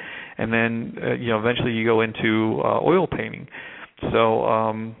art, and then eventually you go into oil painting. So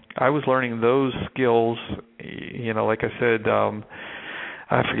I was learning those skills. Like I said.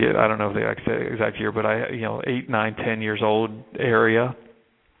 I forget. I don't know the exact year, but 8, 9, 10 years old area,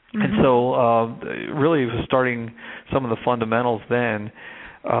 and so really was starting some of the fundamentals then.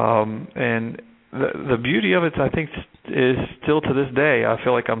 And the beauty of it, I think, is still to this day. I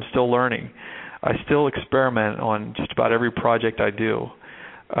feel like I'm still learning. I still experiment on just about every project I do.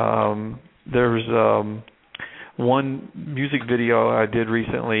 There's one music video I did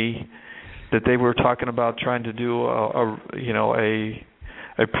recently that they were talking about trying to do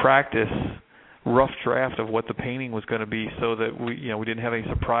a practice rough draft of what the painting was going to be, so that we didn't have any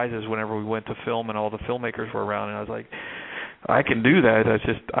surprises whenever we went to film and all the filmmakers were around. And I was like, I can do that. It's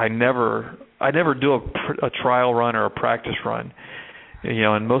just I never do a trial run or a practice run.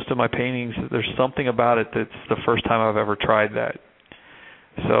 And most of my paintings, there's something about it that's the first time I've ever tried that.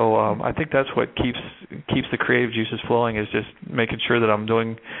 So I think that's what keeps the creative juices flowing, is just making sure that I'm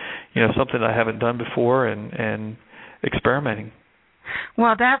doing something I haven't done before and experimenting.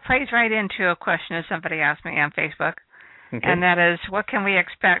 Well, that plays right into a question that somebody asked me on Facebook, and that is, what can we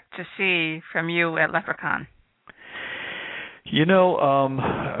expect to see from you at Leprechaun?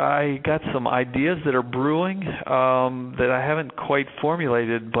 I got some ideas that are brewing that I haven't quite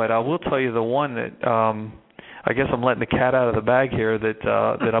formulated, but I will tell you the one that I guess I'm letting the cat out of the bag here,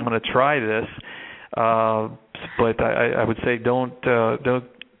 that I'm going to try this. But I would say don't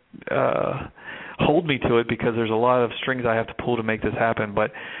hold me to it, because there's a lot of strings I have to pull to make this happen.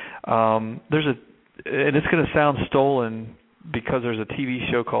 But and it's going to sound stolen, because there's a TV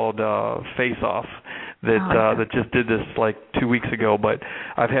show called Face Off that just did this like 2 weeks ago. But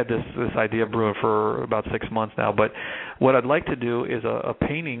I've had this idea brewing for about 6 months now. But what I'd like to do is a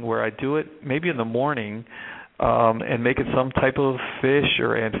painting where I do it maybe in the morning, and make it some type of fish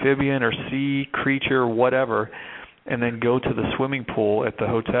or amphibian or sea creature, whatever, and then go to the swimming pool at the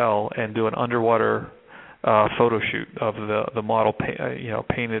hotel and do an underwater photo shoot of the model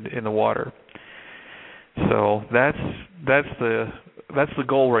painted in the water. So that's the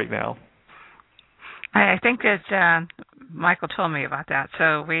goal right now. I think that Michael told me about that,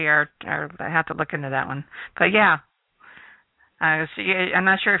 so I have to look into that one. But yeah, I'm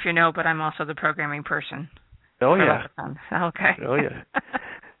not sure if you know, but I'm also the programming person. Oh yeah. Okay. Oh yeah.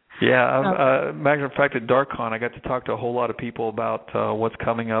 Yeah. Matter of fact, at DarkCon, I got to talk to a whole lot of people about what's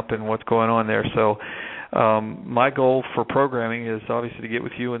coming up and what's going on there. So my goal for programming is obviously to get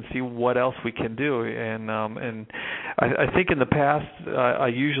with you and see what else we can do. And I think in the past I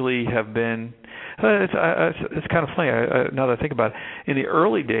usually have been. It's kind of funny now that I think about it. In the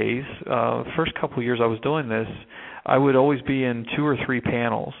early days, first couple of years I was doing this, I would always be in 2 or 3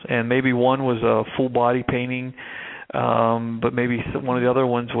 panels, and maybe one was a full body painting, but maybe one of the other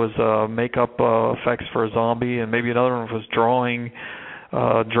ones was makeup effects for a zombie, and maybe another one was drawing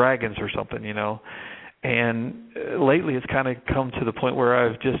dragons or something, And lately it's kind of come to the point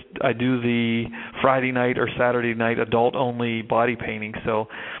where I do the Friday night or Saturday night adult only body painting. So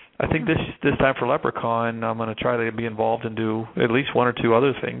I think this time for Leprechaun, I'm going to try to be involved and do at least 1 or 2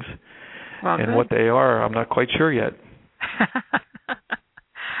 other things. Well, and good. What they are, I'm not quite sure yet.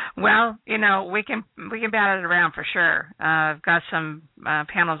 Well, we can bat it around for sure. I've got some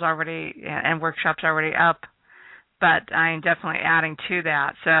panels already and workshops already up, but I'm definitely adding to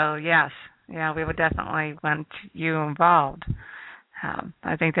that. So yes, we would definitely want you involved.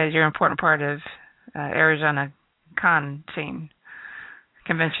 I think that you're an important part of Arizona convention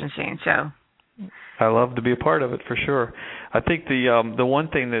scene. So I love to be a part of it for sure. I think the one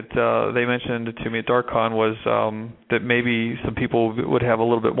thing that they mentioned to me at DarkCon was that maybe some people would have a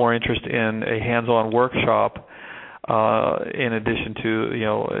little bit more interest in a hands-on workshop in addition to,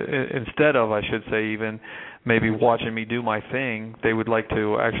 instead of, I should say, even maybe watching me do my thing, they would like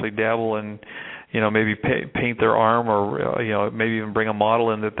to actually dabble in, maybe paint their arm, or maybe even bring a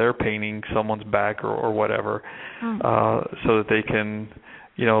model in that they're painting someone's back or whatever, so that they can,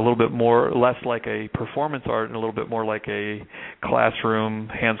 a little bit less like a performance art and a little bit more like a classroom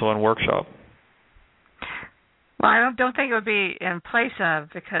hands-on workshop. Well, I don't think it would be in place of,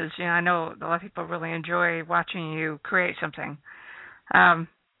 because I know a lot of people really enjoy watching you create something.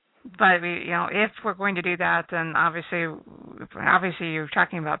 But if we're going to do that, then obviously you're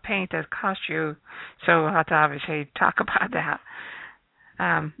talking about paint that costs you, so we'll have to obviously talk about that.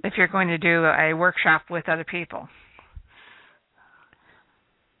 If you're going to do a workshop with other people.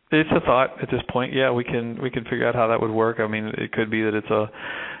 It's a thought at this point. Yeah, we can figure out how that would work. I mean, it could be that it's a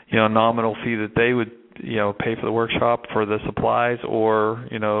nominal fee that they would pay for the workshop for the supplies, or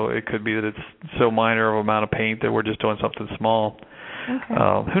it could be that it's so minor of amount of paint that we're just doing something small.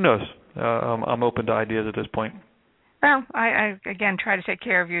 Okay. Who knows? I'm open to ideas at this point. Well, I again try to take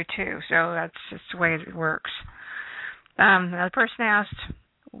care of you too, so that's just the way it works. The person asked,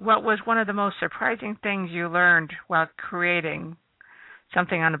 what was one of the most surprising things you learned while creating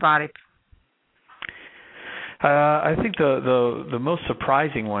something on the body? I think the most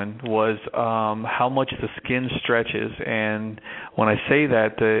surprising one was how much the skin stretches. And when I say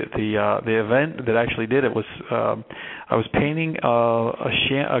that, the event that actually did it was I was painting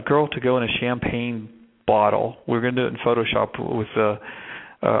a girl to go in a champagne bottle. We were going to do it in Photoshop with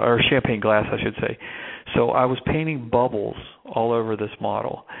or champagne glass, I should say. So I was painting bubbles all over this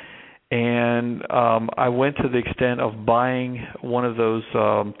model. And I went to the extent of buying one of those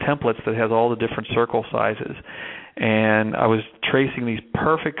templates that has all the different circle sizes. And I was tracing these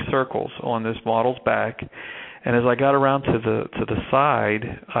perfect circles on this model's back. And as I got around to the side,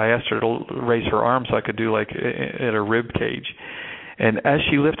 I asked her to raise her arm so I could do like at her rib cage. And as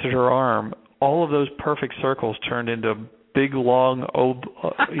she lifted her arm, all of those perfect circles turned into big, long,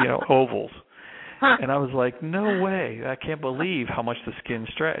 ovals. And I was like, no way! I can't believe how much the skin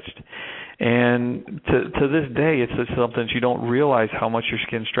stretched. And to this day, it's something that you don't realize how much your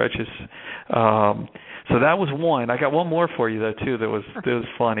skin stretches. So that was one. I got one more for you though too. That was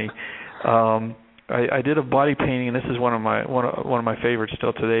funny. I did a body painting, and this is one of my favorites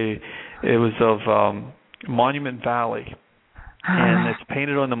still today. It was of Monument Valley, and it's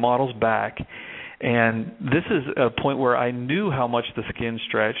painted on the model's back. And this is a point where I knew how much the skin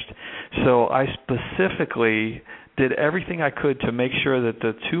stretched, so I specifically did everything I could to make sure that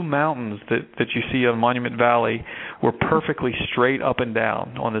the two mountains that you see on Monument Valley were perfectly straight up and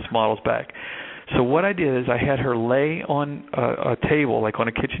down on this model's back. So what I did is I had her lay on a table, like on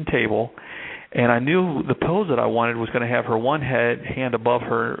a kitchen table, and I knew the pose that I wanted was going to have her one hand above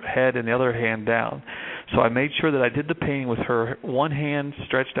her head and the other hand down. So I made sure that I did the painting with her one hand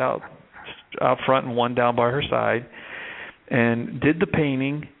stretched out front and one down by her side, and did the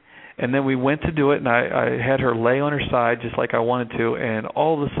painting, and then we went to do it, and I had her lay on her side just like I wanted to, and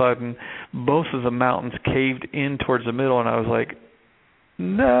all of a sudden both of the mountains caved in towards the middle, and I was like,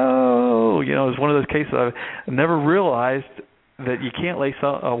 no, it was one of those cases I never realized that you can't lay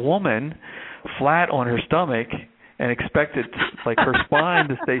a woman flat on her stomach and expect it like her spine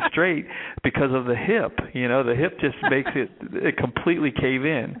to stay straight because of the hip. The hip just makes it completely cave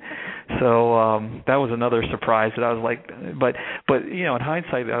in. So that was another surprise that I was like, but in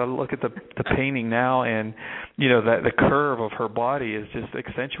hindsight, I look at the painting now, and that the curve of her body is just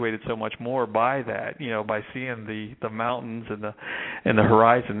accentuated so much more by that, by seeing the mountains and the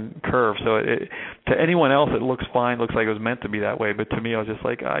horizon curve. So to anyone else, it looks fine, looks like it was meant to be that way. But to me, I was just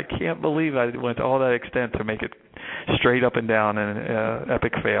like, I can't believe I went to all that extent to make it straight up and down, and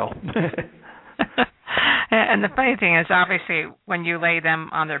epic fail. And the funny thing is, obviously, when you lay them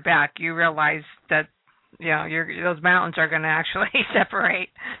on their back, you realize that those mountains are going to actually separate.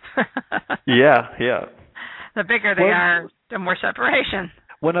 Yeah. The bigger they are, the more separation.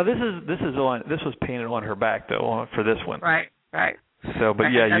 Well, no, this was painted on her back though for this one. Right. So, but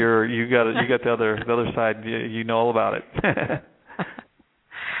yeah, you got the other side. You know all about it.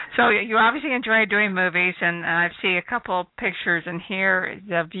 So you obviously enjoy doing movies, and I see a couple pictures in here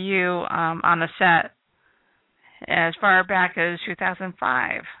of you on the set as far back as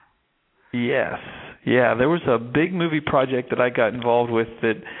 2005. Yes. Yeah, there was a big movie project that I got involved with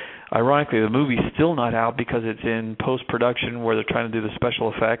that, ironically, the movie's still not out because it's in post-production where they're trying to do the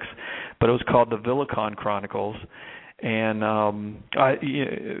special effects, but it was called the Villicon Chronicles. And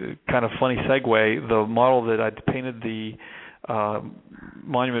kind of funny segue, the model that I painted the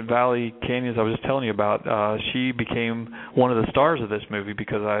Monument Valley Canyons I was just telling you about, she became one of the stars of this movie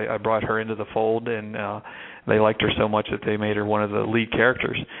because I brought her into the fold, and they liked her so much that they made her one of the lead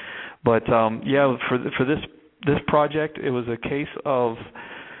characters. But for this project, it was a case of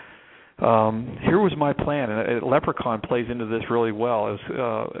here was my plan, and Leprechaun plays into this really well. It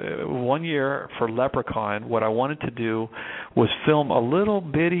was, 1 year for Leprechaun, what I wanted to do was film a little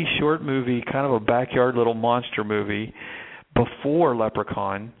bitty short movie, kind of a backyard little monster movie, before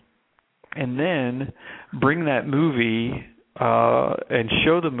Leprechaun, and then bring that movie and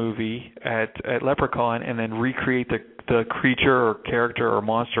show the movie at Leprechaun, and then recreate the creature or character or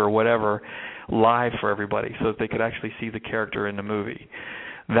monster or whatever live for everybody so that they could actually see the character in the movie.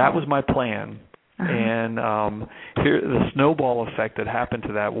 That was my plan. And here, the snowball effect that happened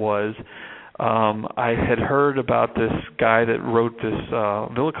to that was I had heard about this guy that wrote this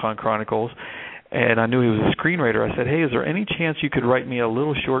Villicon Chronicles, and I knew he was a screenwriter. I said, hey, is there any chance you could write me a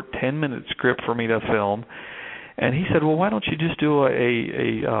little short 10-minute script for me to film? And he said, well, why don't you just do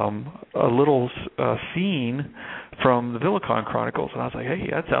a little scene from the Villicon Chronicles? And I was like, hey,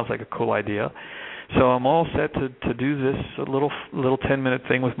 that sounds like a cool idea. So I'm all set to do this little 10-minute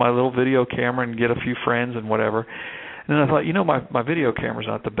thing with my little video camera and get a few friends and whatever. And then I thought, my video camera's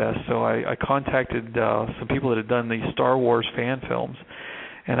not the best, so I contacted some people that had done these Star Wars fan films.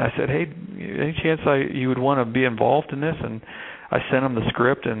 And I said, hey, any chance you would want to be involved in this? And I sent them the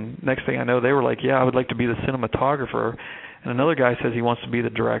script, and next thing I know, they were like, yeah, I would like to be the cinematographer. And another guy says he wants to be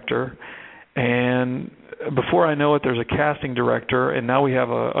the director. And before I know it, there's a casting director, and now we have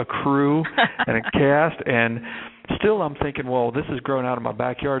a crew and a cast. And still I'm thinking, well, this is growing out of my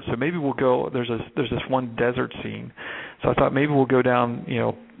backyard, so maybe we'll go, there's this one desert scene. So I thought maybe we'll go down,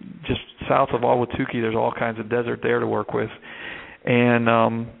 just south of Ahwatukee. There's all kinds of desert there to work with. And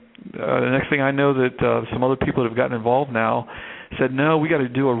the next thing I know that some other people that have gotten involved now said, no, we got to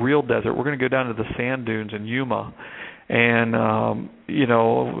do a real desert. We're going to go down to the sand dunes in Yuma. And,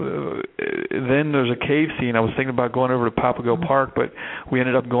 then there's a cave scene. I was thinking about going over to Papago Park, but we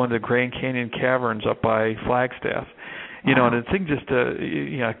ended up going to Grand Canyon Caverns up by Flagstaff. And the thing just,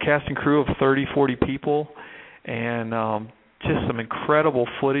 a casting crew of 30, 40 people, and just some incredible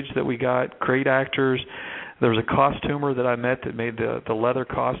footage that we got, great actors. There was a costumer that I met that made the leather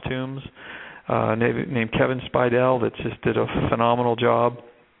costumes, named Kevin Spidell, that just did a phenomenal job.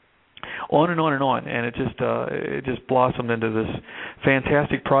 On and on and on, and it just blossomed into this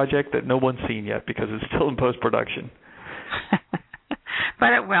fantastic project that no one's seen yet because it's still in post-production.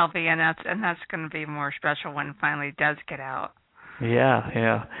 But it will be, and that's going to be more special when it finally does get out.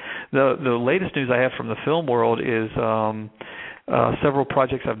 Yeah. The latest news I have from the film world is several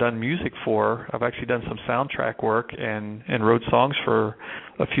projects I've done music for. I've actually done some soundtrack work and wrote songs for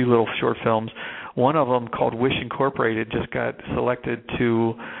a few little short films. One of them, called Wish Incorporated, just got selected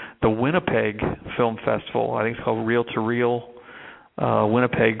to the Winnipeg Film Festival. I think it's called Reel to Reel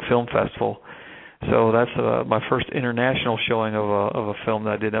Winnipeg Film Festival. So that's my first international showing of a film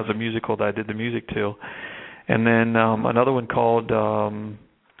that I did. That was a musical that I did the music to. And then another one called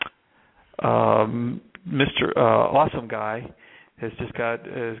Mr. Awesome Guy is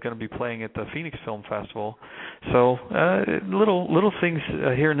going to be playing at the Phoenix Film Festival. So little things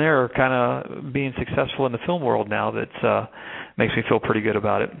here and there are kind of being successful in the film world now that makes me feel pretty good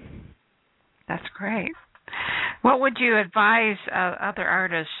about it. That's great. What would you advise other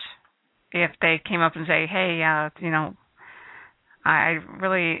artists if they came up and say, hey, I'm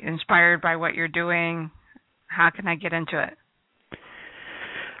really inspired by what you're doing. How can I get into it?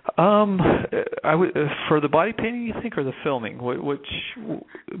 I would for the body painting, you think, or the filming? Which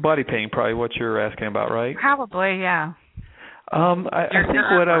body painting? Probably what you're asking about, right? Probably, yeah. I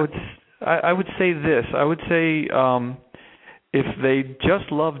think what I would say this. I would say if they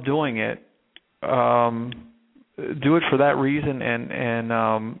just love doing it, do it for that reason,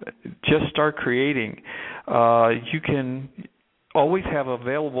 and just start creating. You can always have an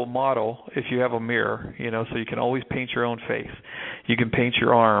available model if you have a mirror, so you can always paint your own face. You can paint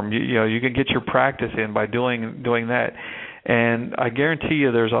your arm. You can get your practice in by doing that. And I guarantee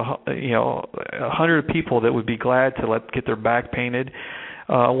you, there's 100 people that would be glad to get their back painted.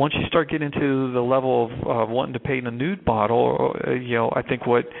 Once you start getting into the level of wanting to paint a nude model, I think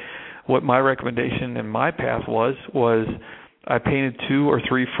what my recommendation and my path was I painted 2 or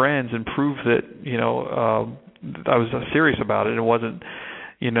 3 friends and proved that I was serious about it. It wasn't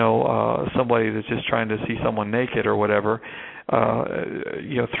somebody that's just trying to see someone naked or whatever.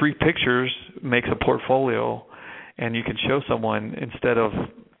 3 pictures makes a portfolio, and you can show someone, instead of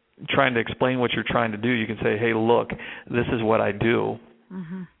trying to explain what you're trying to do, you can say, hey, look, this is what I do.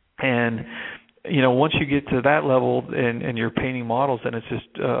 Mm-hmm. And once you get to that level and you're painting models, then it's just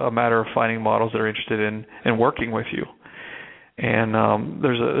a matter of finding models that are interested in working with you. And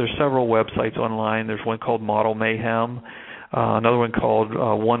there's several websites online. There's one called Model Mayhem, another one called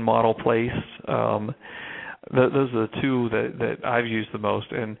One Model Place. Those are the two that I've used the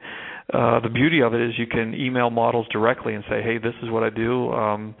most. And the beauty of it is you can email models directly and say, hey, this is what I do.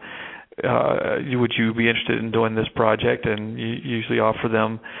 Would you be interested in doing this project? And you usually offer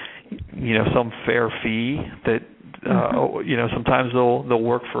them, some fair fee that, sometimes they'll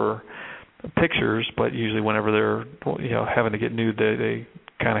work for pictures, but usually whenever they're, having to get nude, they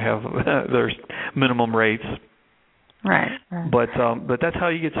kind of have their minimum rates. Right. But that's how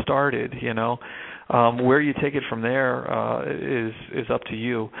you get started, Where you take it from there is up to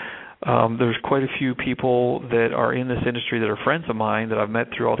you. There's quite a few people that are in this industry that are friends of mine that I've met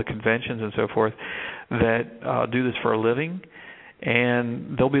through all the conventions and so forth that do this for a living,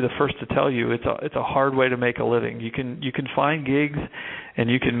 and they'll be the first to tell you it's a hard way to make a living. You can find gigs and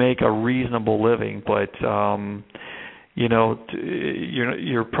you can make a reasonable living, but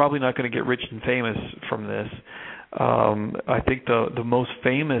you're probably not going to get rich and famous from this. I think the most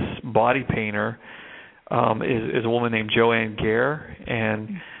famous body painter is a woman named Joanne Gare, and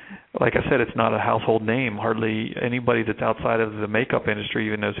like I said, it's not a household name. Hardly anybody that's outside of the makeup industry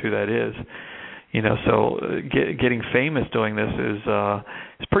even knows who that is. So getting famous doing this is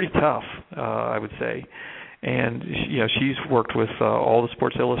pretty tough, I would say. And she's worked with all the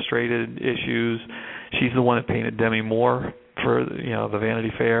Sports Illustrated issues. She's the one that painted Demi Moore for the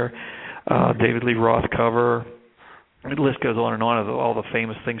Vanity Fair, David Lee Roth cover. The list goes on and on of all the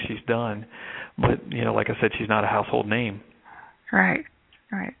famous things she's done. But like I said, she's not a household name. Right.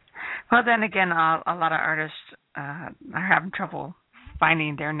 Well, then again, a lot of artists are having trouble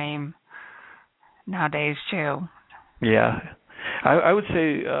finding their name nowadays too. Yeah, I would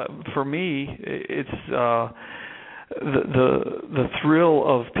say for me, it's the thrill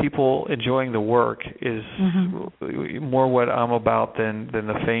of people enjoying the work is more what I'm about than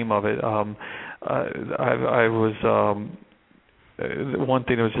the fame of it. I was one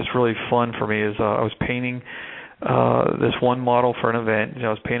thing that was just really fun for me is I was painting this one model for an event. I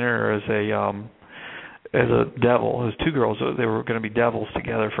was painting her as a devil. It was two girls. They were going to be devils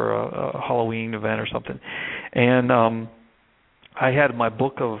together for a Halloween event or something. And I had my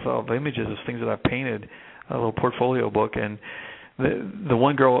book of images of things that I painted, a little portfolio book, and the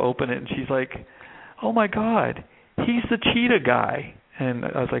one girl opened it and she's like, "Oh my God, he's the cheetah guy." And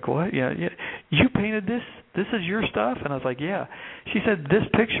I was like, "What? Yeah. You painted this? This is your stuff?" And I was like, "Yeah." She said, "This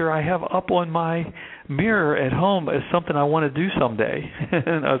picture I have up on my mirror at home is something I want to do someday."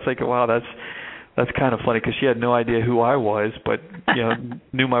 And I was like, "Wow, that's kind of funny," because she had no idea who I was, but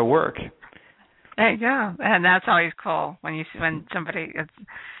knew my work. Yeah, and that's always cool when somebody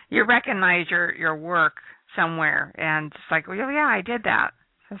you recognize your work somewhere, and it's like, well, yeah, I did that.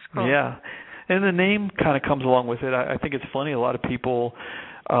 That's cool. Yeah, and the name kind of comes along with it. I think it's funny. A lot of people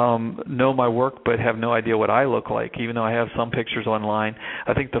know my work but have no idea what I look like, even though I have some pictures online.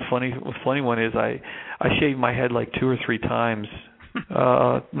 I think the funny one is I shave my head like 2 or 3 times.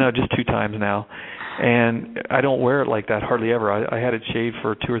 No, just 2 times now. And I don't wear it like that hardly ever. I had it shaved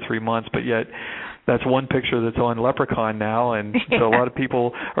for 2 or 3 months, but yet that's one picture that's on Leprechaun now, and so a lot of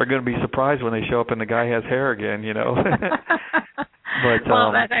people are going to be surprised when they show up and the guy has hair again, But,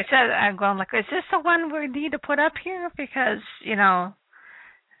 well, as I said, I'm going like, is this the one we need to put up here? Because, you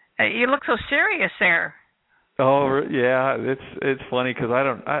look so serious there. Oh yeah, it's funny because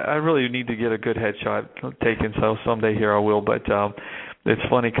I really need to get a good headshot taken. So someday here I will. But it's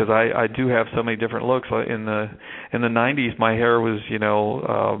funny because I do have so many different looks. In the 90s, my hair was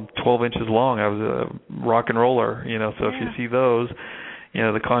 12 inches long. I was a rock and roller. So if you see those,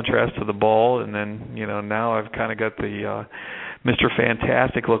 the contrast to the bald, and then now I've kind of got the Mr.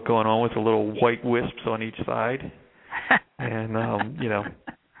 Fantastic look going on with the little white wisps on each side, and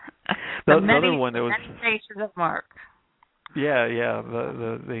the other one that was faces of Mark. Yeah,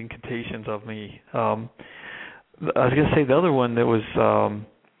 the incantations of me. I was going to say the other one that was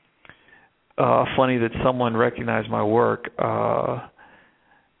funny that someone recognized my work. Oh,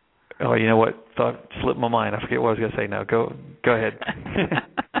 you know what? Thought slipped my mind. I forget what I was going to say now. Go ahead. If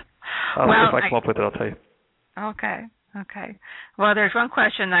I come up with it, I'll tell you. Okay. Well, there's one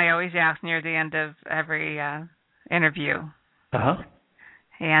question I always ask near the end of every interview. Uh-huh.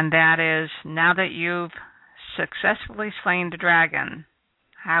 And that is, now that you've successfully slain the dragon,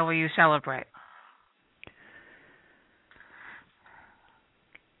 how will you celebrate?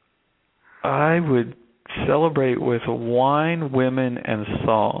 I would celebrate with wine, women, and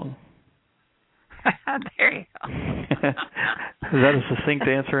song. There you go. Is that a succinct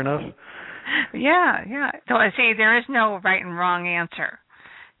answer enough? Yeah. So see, there is no right and wrong answer.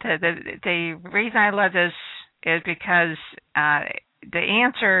 The reason I love this is because the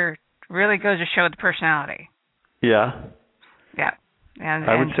answer really goes to show the personality. Yeah. Yeah.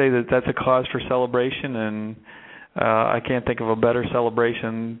 I would say that that's a cause for celebration, and I can't think of a better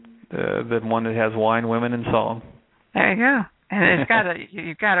celebration than one that has wine, women, and song. There you go. And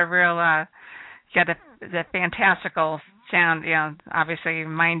you've got a real, you got the fantastical sound. Obviously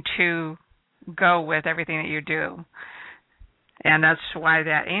mine too go with everything that you do, and that's why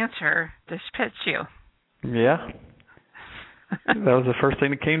that answer just fits you. Yeah. That was the first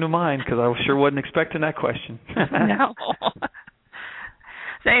thing that came to mind because I sure wasn't expecting that question. No.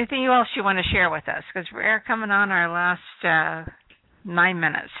 Is there anything else you want to share with us? Because we're coming on our last 9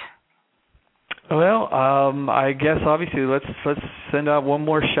 minutes. Well, I guess obviously let's send out one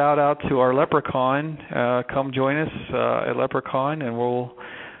more shout out to our Leprechaun. Come join us at Leprechaun, and we'll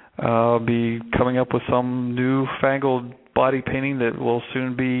be coming up with some newfangled body painting that will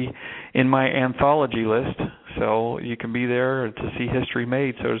soon be in my anthology list. So you can be there to see history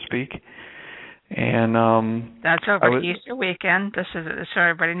made, so to speak. And that's over Easter weekend. This is so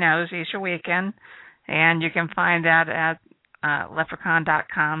everybody knows Easter weekend, and you can find that at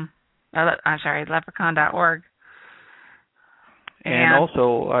leprechaun.com. leprechaun.org. And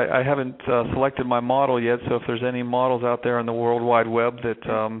also, I haven't selected my model yet, so if there's any models out there on the World Wide Web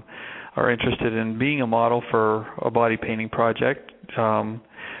that are interested in being a model for a body painting project,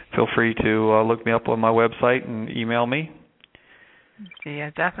 feel free to look me up on my website and email me. Yeah,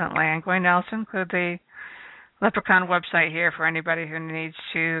 definitely. I'm going to also include the Leprechaun website here for anybody who needs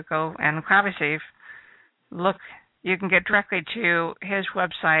to go and obviously look. You can get directly to his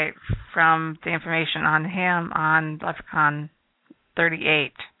website from the information on him on Leprechaun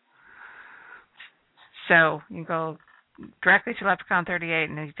 38. So you can go directly to Leprechaun 38,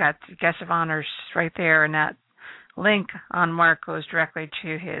 and he's got guest of honors right there, and that link on Mark goes directly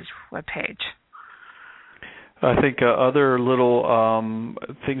to his webpage. I think other little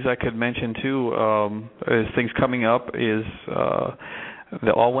things I could mention too is things coming up is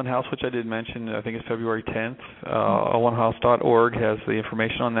the All One House, which I did mention. I think it's February 10th. allonehouse.org has the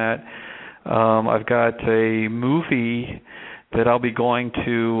information on that. I've got a movie that I'll be going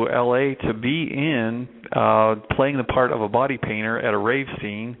to L.A. to be in, playing the part of a body painter at a rave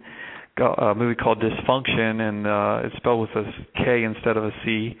scene. A movie called Dysfunction, and it's spelled with a K instead of a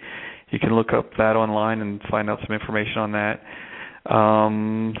C. You can look up that online and find out some information on that.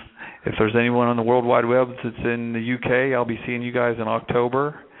 If there's anyone on the World Wide Web that's in the UK, I'll be seeing you guys in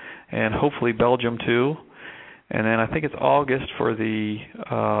October, and hopefully Belgium too. And then I think it's August for the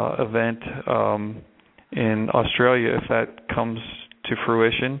event in Australia, if that comes to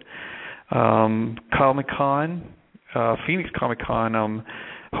fruition. Comic-Con, Phoenix Comic-Con, I'm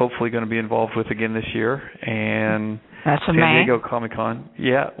hopefully going to be involved with again this year. And that's in San May. Diego Comic-Con.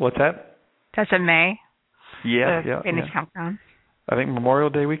 Yeah, what's that? That's in May. Yeah. Phoenix Comic-Con. I think Memorial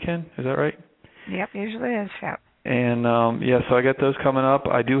Day weekend. Is that right? Yep, usually is. Yep. And so I got those coming up.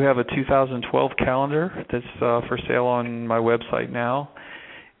 I do have a 2012 calendar that's for sale on my website now.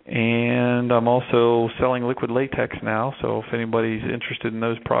 And I'm also selling liquid latex now, so if anybody's interested in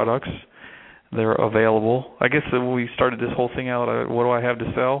those products, they're available. I guess that when we started this whole thing out, what do I have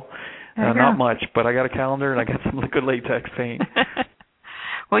to sell? Not much, but I got a calendar and I got some liquid latex paint.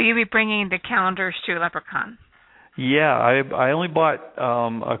 Will you be bringing the calendars to Leprechaun? Yeah, I only bought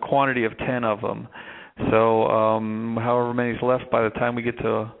a quantity of 10 of them. So however many's left by the time we get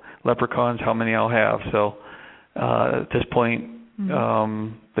to Leprechauns, how many I'll have. So at this point,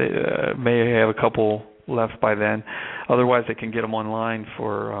 they may have a couple left by then. Otherwise, they can get them online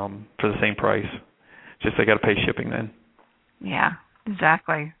for the same price. Just they got to pay shipping then. Yeah,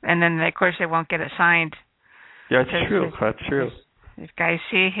 exactly. And then of course they won't get it signed. Yeah, that's true. That's true. If guys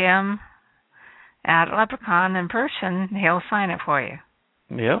see him at Leprechaun in person, he'll sign it for you.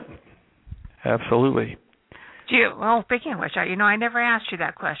 Yep, absolutely. Well, speaking of which, I never asked you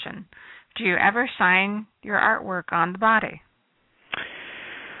that question. Do you ever sign your artwork on the body?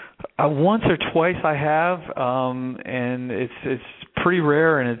 Once or twice I have, and it's pretty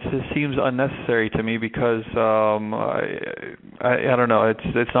rare, and it just seems unnecessary to me because I don't know.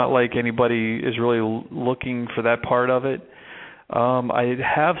 It's not like anybody is really looking for that part of it. I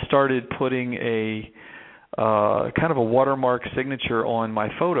have started putting a kind of a watermark signature on my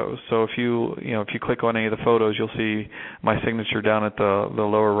photos. So if you click on any of the photos, you'll see my signature down at the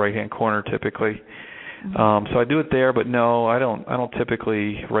lower right-hand corner typically. So I do it there, but no, I don't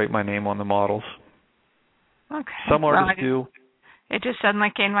typically write my name on the models. Okay. Some artists do. It just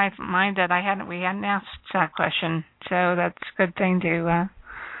suddenly came to my mind that we hadn't asked that question, so that's a good thing to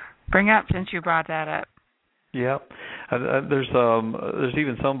bring up since you brought that up? Yeah, there's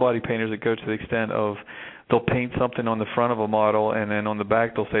even some body painters that go to the extent of they'll paint something on the front of a model, and then on the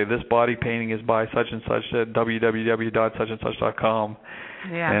back they'll say this body painting is by such and such at www.suchandsuch.com.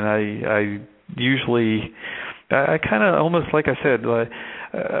 Yeah. And I usually I kind of almost like I said.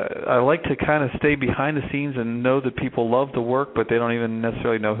 I like to kind of stay behind the scenes and know that people love the work, but they don't even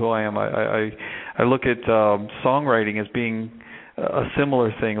necessarily know who I am. I look at songwriting as being a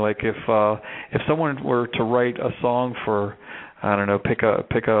similar thing. Like if someone were to write a song for, I don't know, pick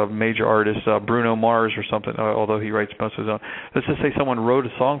a major artist, Bruno Mars or something, although he writes most of his own. Let's just say someone wrote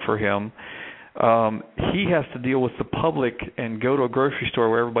a song for him. He has to deal with the public and go to a grocery store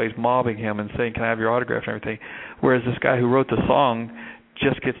where everybody's mobbing him and saying, "Can I have your autograph?" and everything. Whereas this guy who wrote the song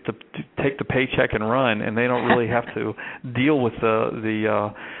just gets to take the paycheck and run, and they don't really have to deal with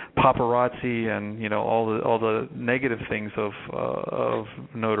the paparazzi and all the negative things of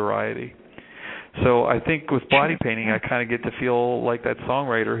notoriety. So I think with body painting, I kind of get to feel like that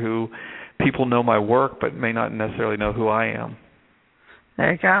songwriter who people know my work but may not necessarily know who I am.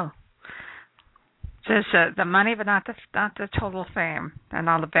 There you go. Just the money, but not the total fame and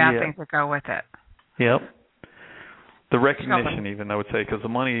all the bad things that go with it. Yep. The recognition, even, I would say, because the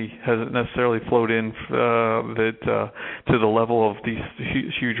money hasn't necessarily flowed in to the level of these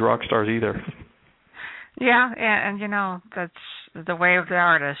huge rock stars either. Yeah, and that's the way of the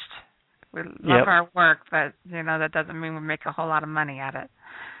artist. We love our work, but that doesn't mean we make a whole lot of money at it.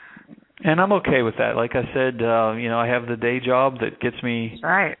 And I'm okay with that. Like I said, I have the day job that gets me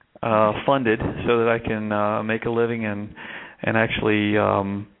funded so that I can make a living and actually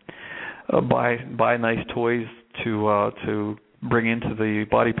buy nice toys to bring into the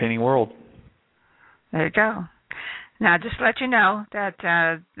body painting world. There you go. Now, just to let you know that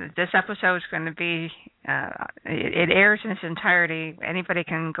this episode is going to be, it airs in its entirety. Anybody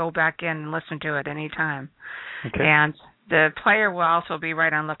can go back in and listen to it anytime. Okay. And the player will also be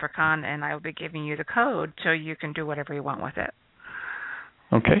right on Leprechaun, and I will be giving you the code so you can do whatever you want with it.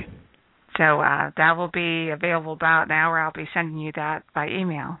 Okay. So that will be available about an hour. I'll be sending you that by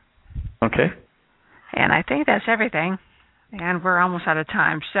email. Okay. And I think that's everything. And we're almost out of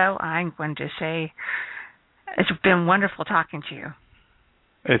time. So I'm going to say it's been wonderful talking to you.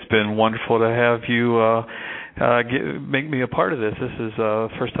 It's been wonderful to have you make me a part of this. This is the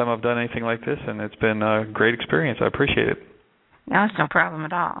first time I've done anything like this, and it's been a great experience. I appreciate it. No, it's no problem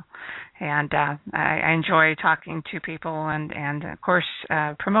at all. And I enjoy talking to people and of course,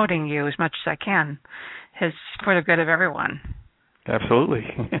 promoting you as much as I can. It's for the good of everyone.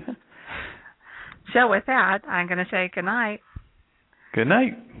 Absolutely. So with that, I'm going to say good night. Good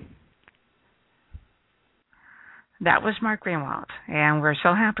night. That was Mark Greenawalt, and we're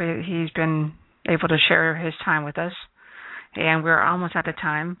so happy that he's been able to share his time with us. And we're almost out of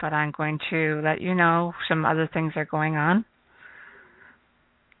time, but I'm going to let you know some other things that are going on.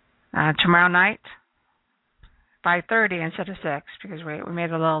 Tomorrow night, 5:30 instead of 6, because we made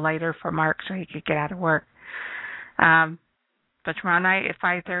it a little later for Mark so he could get out of work. But tomorrow night at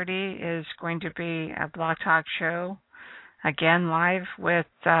 5:30 is going to be a Blog Talk show, again live with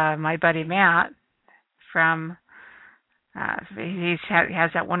my buddy Matt from. He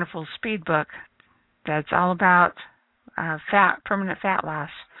has that wonderful speed book that's all about permanent fat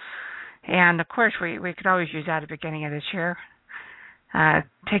loss, and of course we could always use that at the beginning of this year.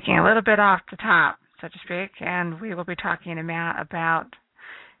 Taking a little bit off the top, so to speak, and we will be talking to Matt about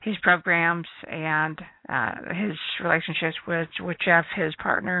his programs and his relationships with Jeff, his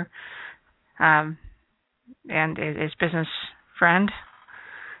partner, and his business friend.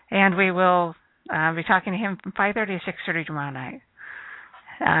 And we will be talking to him from 5:30 to 6:30 tomorrow night.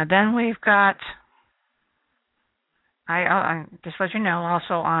 Then we've got, I just let you know,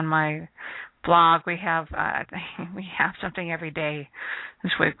 also on my blog we have something every day.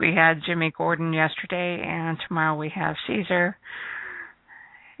 This week we had Jimmy Gordon yesterday, and tomorrow we have Caesar.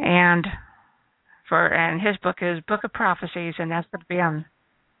 And his book is Book of Prophecies, and that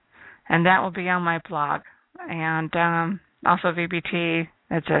will be on my blog. And also VBT,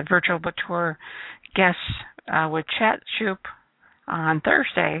 it's a virtual book tour guest with Chet Shoup on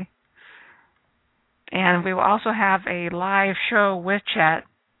Thursday. And we will also have a live show with Chet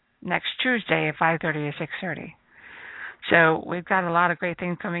next Tuesday at 5:30 to 6:30. So we've got a lot of great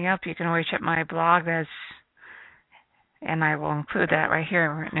things coming up. You can always check my blog. And I will include that right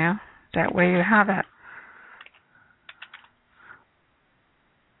here right now. That way you have it.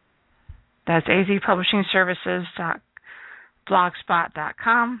 That's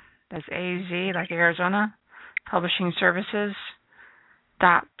azpublishingservices.blogspot.com. That's AZ, like Arizona,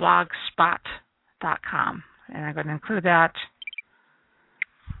 publishingservices.blogspot.com. And I'm going to include that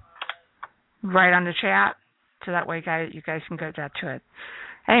right on the chat, so that way you guys can go to it.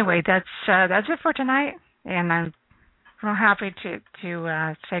 Anyway, that's it for tonight, and I'm real happy to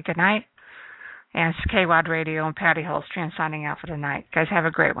say goodnight. And it's KWAD Radio and Patty Holstrom signing out for tonight. Guys, have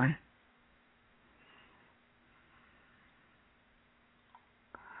a great one.